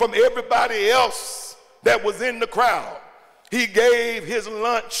apart from everybody else that was in the crowd. He gave his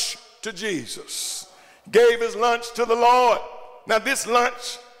lunch to Jesus, gave his lunch to the Lord. Now this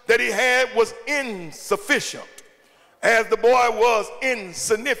lunch that he had was insufficient, as the boy was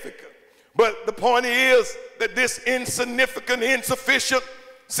insignificant. But the point is that this insufficiency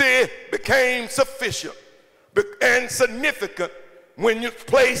became sufficient and significant when you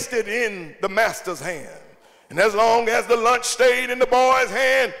placed it in the master's hand. And as long as the lunch stayed in the boy's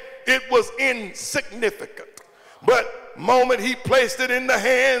hand, it was insignificant. But the moment he placed it in the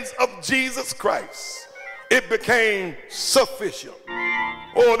hands of Jesus Christ, it became sufficient.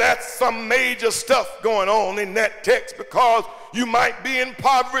 Oh, that's some major stuff going on in that text, because you might be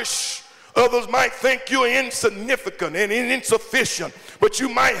impoverished, Others might think you're insignificant and insufficient, but you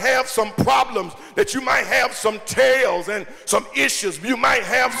might have some problems, that you might have some tales and some issues. You might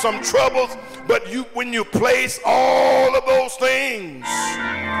have some troubles, but when you place all of those things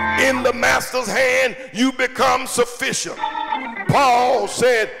in the master's hand, you become sufficient. Paul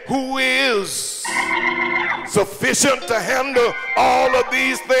said, who is sufficient to handle all of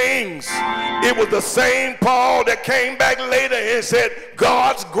these things? It was the same Paul that came back later and said,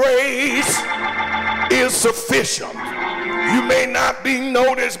 God's grace is sufficient. You may not be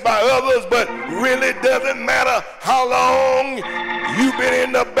noticed by others, but really doesn't matter how long you've been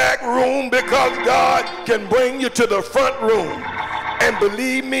in the back room, because God can bring you to the front room. And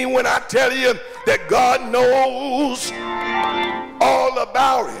believe me when I tell you that God knows all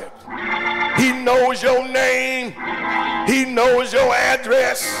about it. He knows your name. He knows your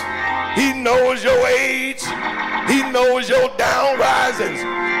address. He knows your age. He knows your downrisings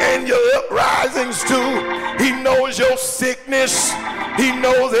and your uprisings too. He knows your sickness. He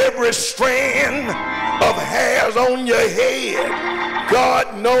knows every strand of hairs on your head.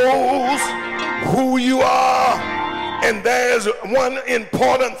 God knows who you are. And there's one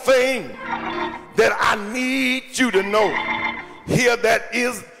important thing that I need you to know here that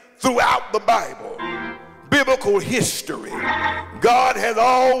is throughout the Bible, biblical history. God has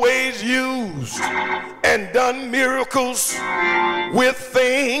always used and done miracles with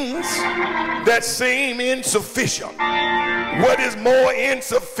things that seem insufficient. What is more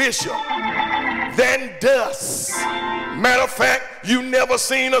insufficient than dust? Matter of fact, you never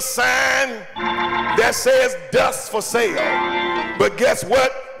seen a sign that says dust for sale. But guess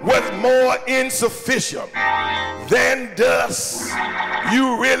what? What's more insufficient than dust?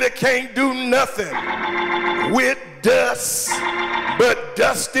 You really can't do nothing with dust but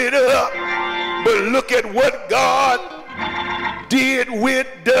dust it up. But look at what God did with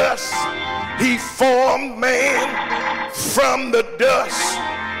dust. He formed man from the dust,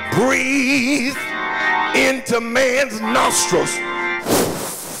 breathed into man's nostrils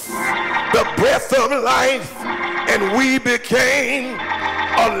the breath of life, and we became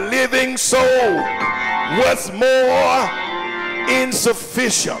a living soul. What's more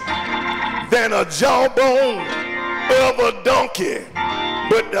insufficient than a jawbone of a donkey?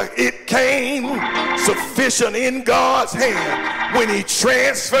 But it came sufficient in God's hand when he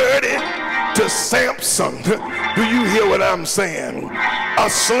transferred it to Samson. Do you hear what I'm saying? A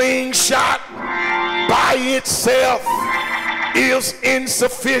slingshot by itself is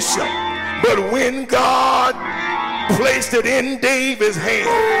insufficient. But when God placed it in David's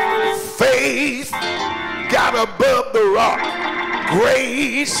hand, faith got above the rock.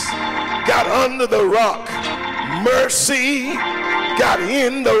 Grace got under the rock. Mercy got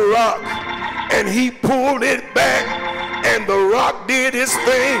in the rock. And he pulled it back, and the rock did his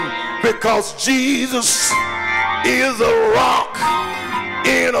thing, because Jesus is a rock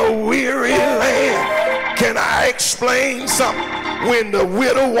in a weary land. Can I explain something? When the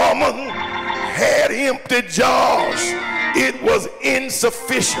widow woman had empty jars, it was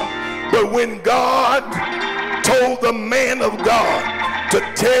insufficient. But when God told the man of God to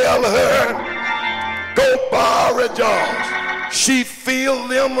tell her, go borrow jars, she filled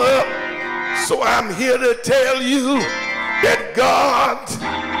them up. So I'm here to tell you that God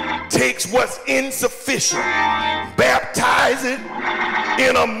takes what's insufficient, baptize it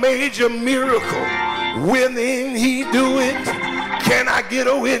in a major miracle. When he do it, can I get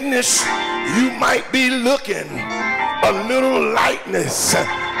a witness? You might be looking a little lightness.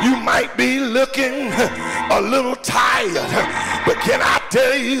 You might be looking a little tired. But can I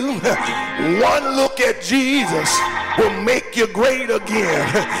tell you, one look at Jesus will make you great again.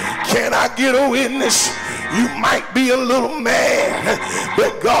 Can I get a witness? You might be a little mad,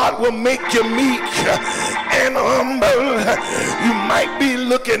 but God will make you meek and humble. You might be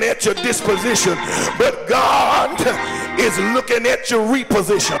looking at your disposition, but God is looking at your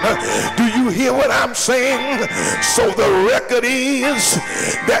reposition. Do you hear what I'm saying? So the record is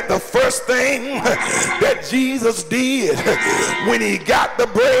that the first thing that Jesus did when he got the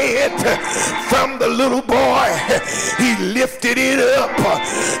bread from the little boy, he lifted it up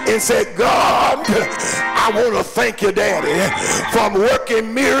and said, God, I want to thank you, Daddy, for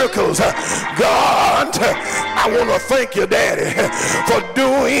working miracles. God, I want to thank you, Daddy, for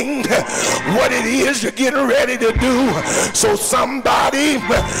doing what it is you're getting ready to do. So somebody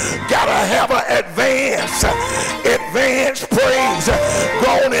gotta have an advance praise.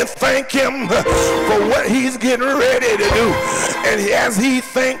 Go on and thank him for what he's getting ready to do. And as he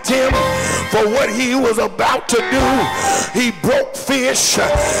thanked him for what he was about to do, he broke fish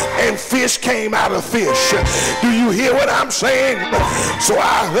and fish came out of fish. Do you hear what I'm saying? So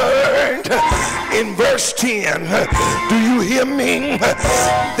I heard in verse 10, do you hear me?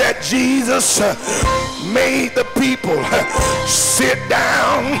 That Jesus made the people sit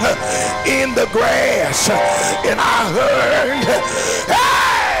down in the grass. And I heard,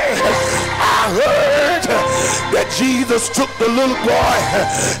 I heard that Jesus took the little boy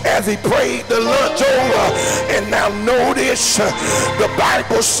as he prayed the lunch over. And now notice the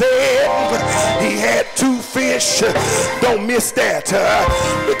Bible said he had 2 fish. Don't miss that,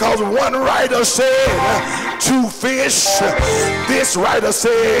 because one writer said 2 fish. This writer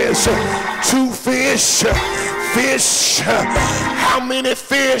says 2 fish. Fish, how many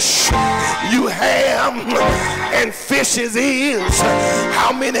fish you have? And fishes is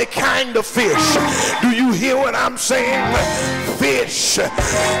how many kind of fish? Do you hear what I'm saying? Fish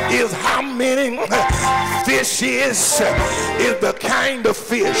is how many fish is the kind of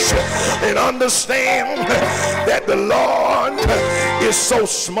fish. And understand that the Lord is so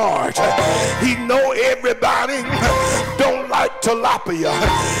smart. He know everybody don't like tilapia.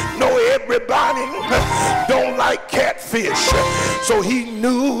 Know everybody don't like catfish. So he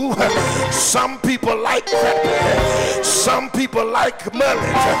knew some people like crappie, some people like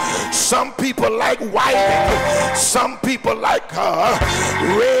mullet, some people like whiting, some people like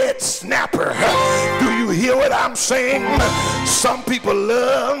red snapper. Do you hear what I'm saying? Some people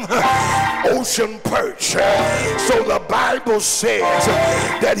love ocean perch. So the Bible says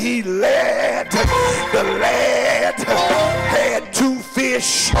that he led, the lad had 2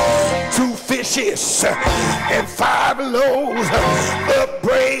 fish, 2 fishes, and 5 loaves of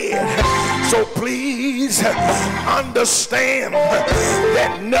bread. So please understand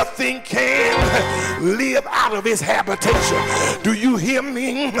that nothing can live out of his habitation. Do you hear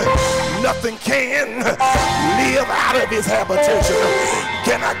me? Nothing can live out of his habitation.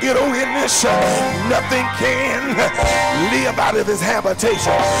 Can I get a witness? Nothing can live out of his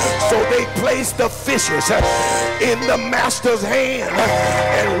habitation. So they placed the fishes in the master's hand.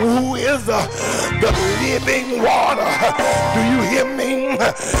 And who is the living water? Do you hear me?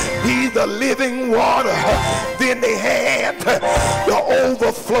 He's the living water. Then they had the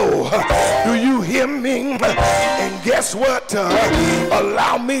overflow. Do you hear me? And guess what?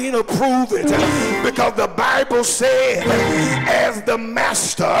 Allow me to prove it. Because the Bible said, as the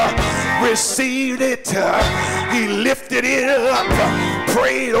master received it, he lifted it up,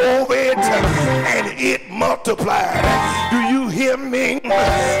 prayed over it, and it multiplied. Do you hear me?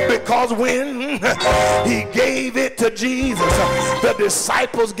 Because when he gave it to Jesus, the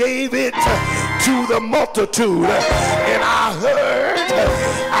disciples gave it to the multitude. And I heard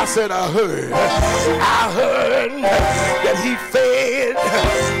that he fed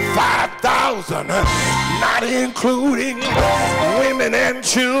 5,000, not including women and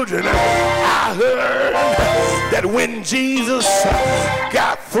children. I heard that when Jesus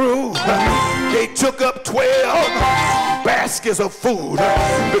got through, they took up 12 baskets of food,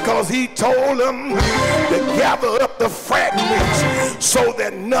 because he told them to gather up the fragments so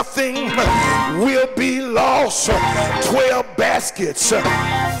that nothing will be lost. 12 baskets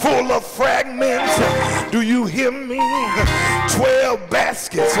full of fragments. Do you hear me? 12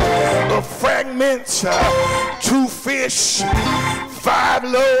 baskets of fragments, 2 fish, 5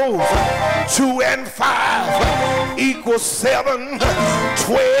 loaves, 2 and 5 equals 7,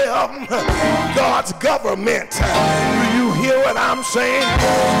 12. God's government. Do you hear what I'm saying?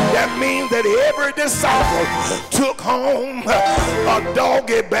 That means that every disciple took home a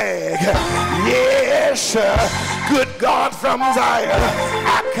doggy bag. Yes, good God from Zion,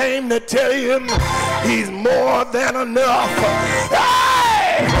 I came to tell you he's more than enough.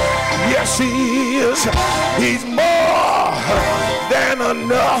 Hey! Yes, he is. He's more than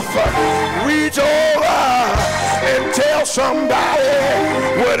enough. Reach over and tell somebody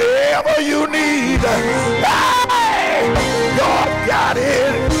whatever you need. Hey! God got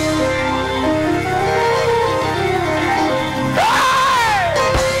it. Hey!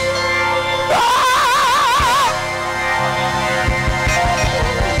 Ah!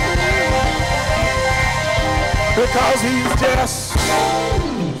 Because he's just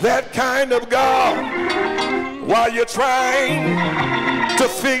that kind of God. While you're trying to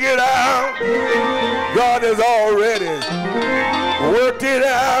figure it out, God has already worked it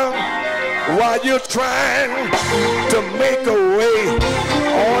out. While you're trying to make a way,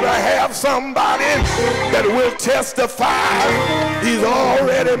 I want to have somebody that will testify. He's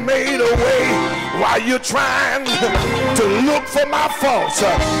already made a way. While you're trying to look for my faults,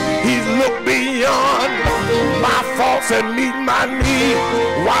 he's looked beyond my faults and meet my need.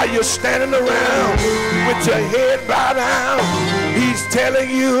 While you're standing around with your head bowed down, he's telling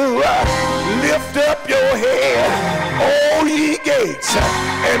you, lift up your head, all ye gates,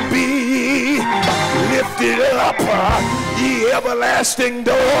 and be ye lifted up, ye everlasting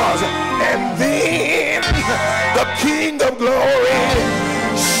doors, and then the King of glory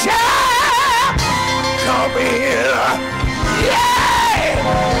shall come in. Yeah!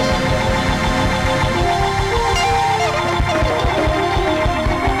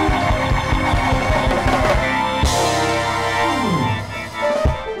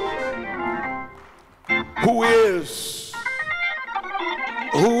 Who is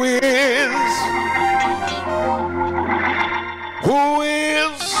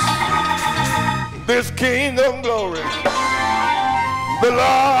this King of glory? The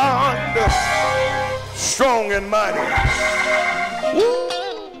Lord, strong and mighty.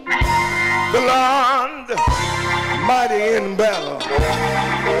 The Lord, mighty in battle.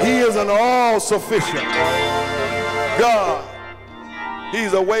 He is an all-sufficient God.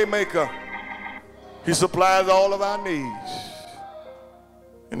 He's a way maker. He supplies all of our needs.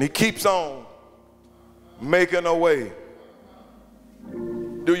 And he keeps on making a way.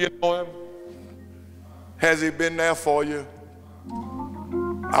 Do you know him? Has he been there for you?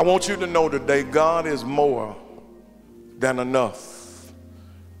 I want you to know today, God is more than enough.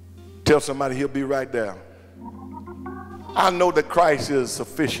 Tell somebody he'll be right there. I know that Christ is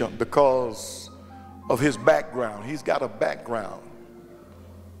sufficient because of his background. He's got a background.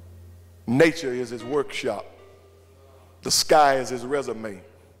 Nature is his workshop. The sky is his resume.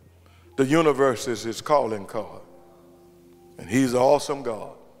 The universe is his calling card. And he's an awesome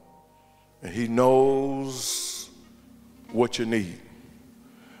God. And he knows what you need.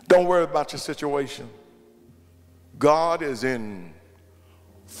 Don't worry about your situation. God is in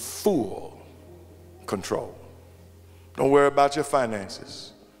full control. Don't worry about your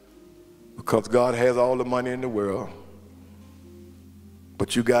finances, because God has all the money in the world.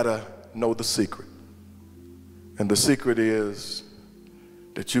 But you got to know the secret. And the secret is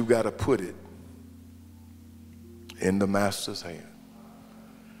that you got to put it in the master's hand.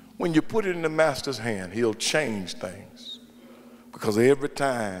 When you put it in the master's hand, he'll change things. Because every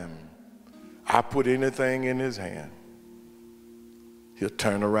time I put anything in his hand, he'll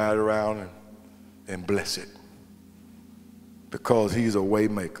turn it right around and bless it. Because he's a way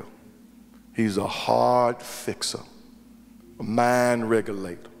maker. He's a heart fixer, a mind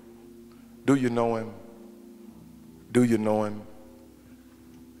regulator. Do you know him? Do you know him?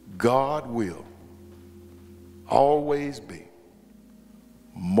 God will always be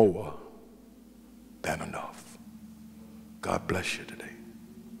more than enough. God bless you today.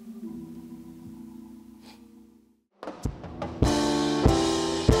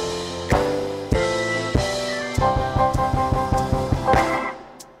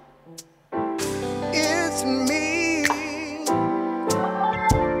 It's me.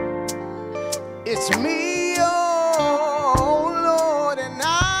 It's me, oh Lord, and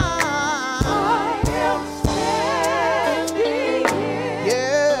I am standing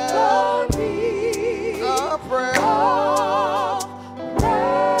in the need of prayer.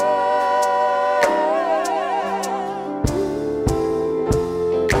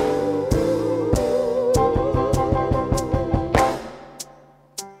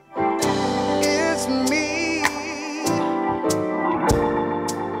 It's me.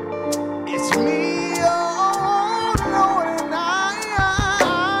 It's me, oh Lord, and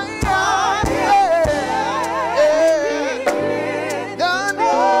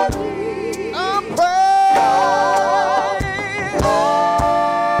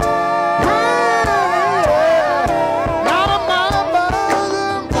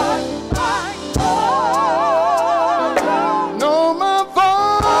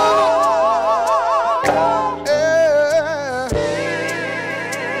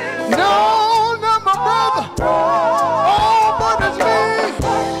no, not my brother. Oh, but it's me.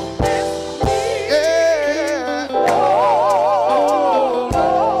 Yeah.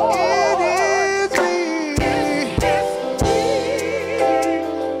 It is me.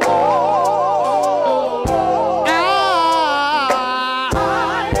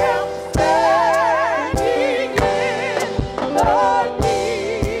 I am standing in the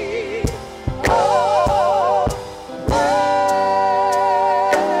need of prayer.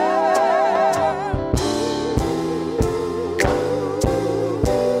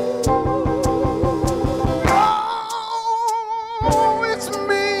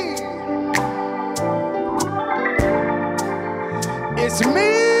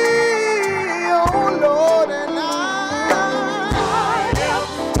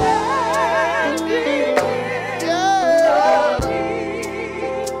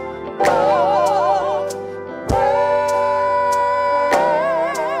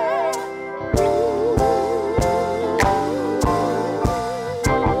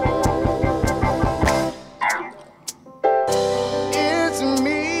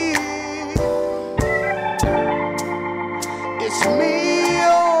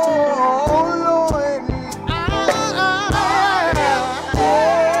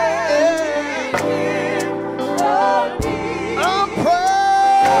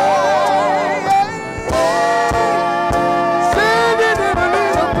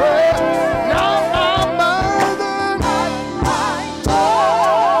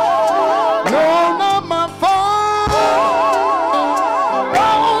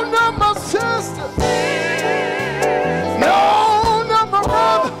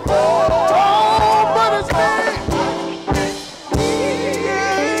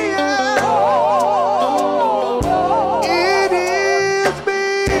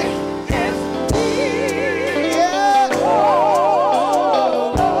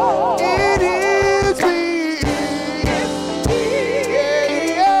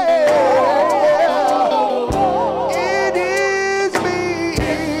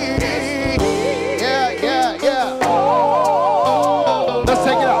 Let's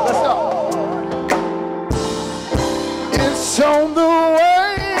take it out. Let's go. It's on the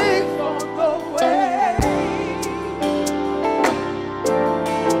way.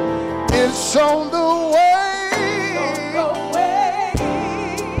 It's on the way.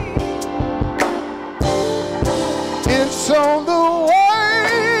 It's on the way.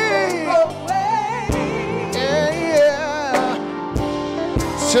 Yeah, yeah.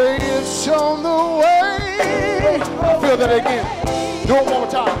 Say it's on the way. Feel that again. Do it one more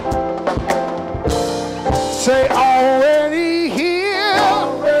time. Say already here.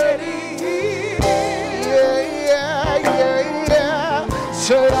 Already here. Yeah, yeah, yeah, yeah.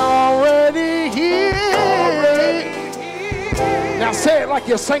 Say already here. Already here. Now say it like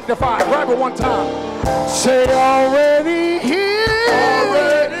you're sanctified. Grab it one time. Say already here.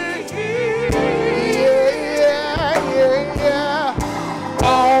 Already here. Yeah, yeah, yeah.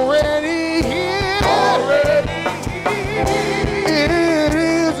 Already here. Already here. It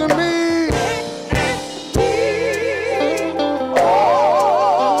is me.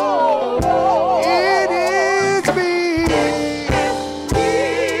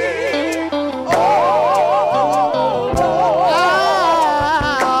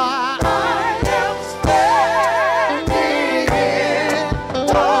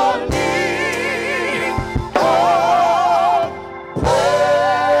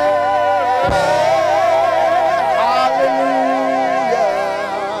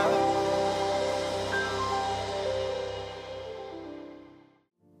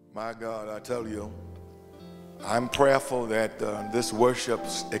 My God, I tell you, I'm prayerful that this worship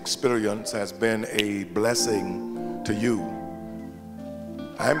experience has been a blessing to you.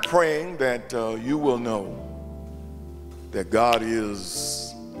 I'm praying that you will know that God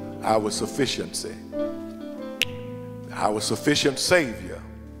is our sufficiency. Our sufficient Savior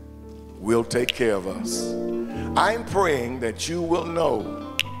will take care of us. I'm praying that you will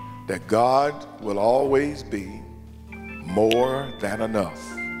know that God will always be more than enough.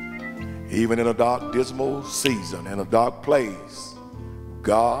 Even in a dark, dismal season, in a dark place,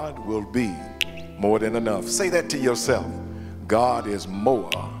 God will be more than enough. Say that to yourself. God is more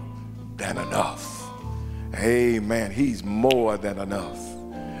than enough. Amen. He's more than enough.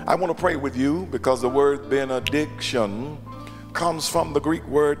 I want to pray with you because the word benediction comes from the Greek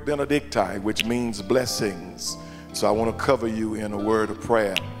word benedicti, which means blessings. So I want to cover you in a word of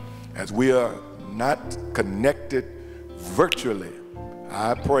prayer. As we are not connected virtually,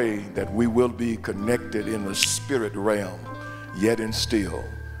 I pray that we will be connected in the spirit realm, yet and still.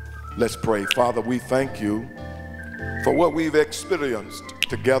 Let's pray. Father, we thank you for what we've experienced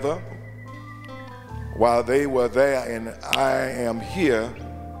together while they were there and I am here,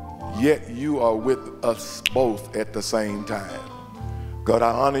 yet you are with us both at the same time. God,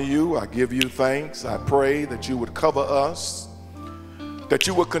 I honor you. I give you thanks. I pray that you would cover us, that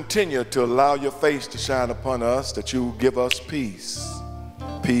you will continue to allow your face to shine upon us, that you will give us peace.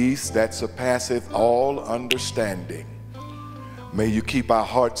 Peace that surpasseth all understanding. May you keep our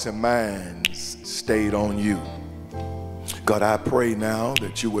hearts and minds stayed on you. God, I pray now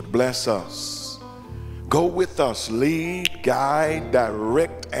that you would bless us. Go with us, lead, guide,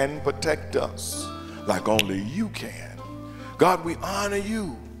 direct, and protect us like only you can. God, we honor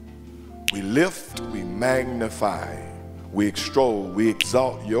you. We lift, we magnify, we extol, we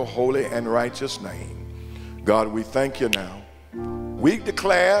exalt your holy and righteous name. God, we thank you now. We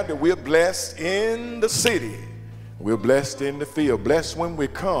declare that we're blessed in the city. We're blessed in the field. Blessed when we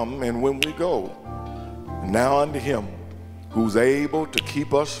come and when we go. Now unto him who's able to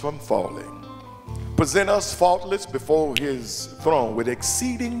keep us from falling. Present us faultless before his throne with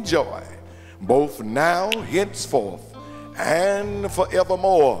exceeding joy, both now, henceforth, and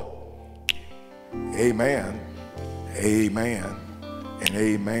forevermore. Amen, amen, and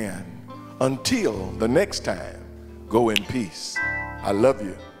amen. Until the next time, go in peace. I love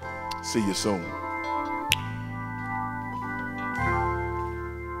you. See you soon.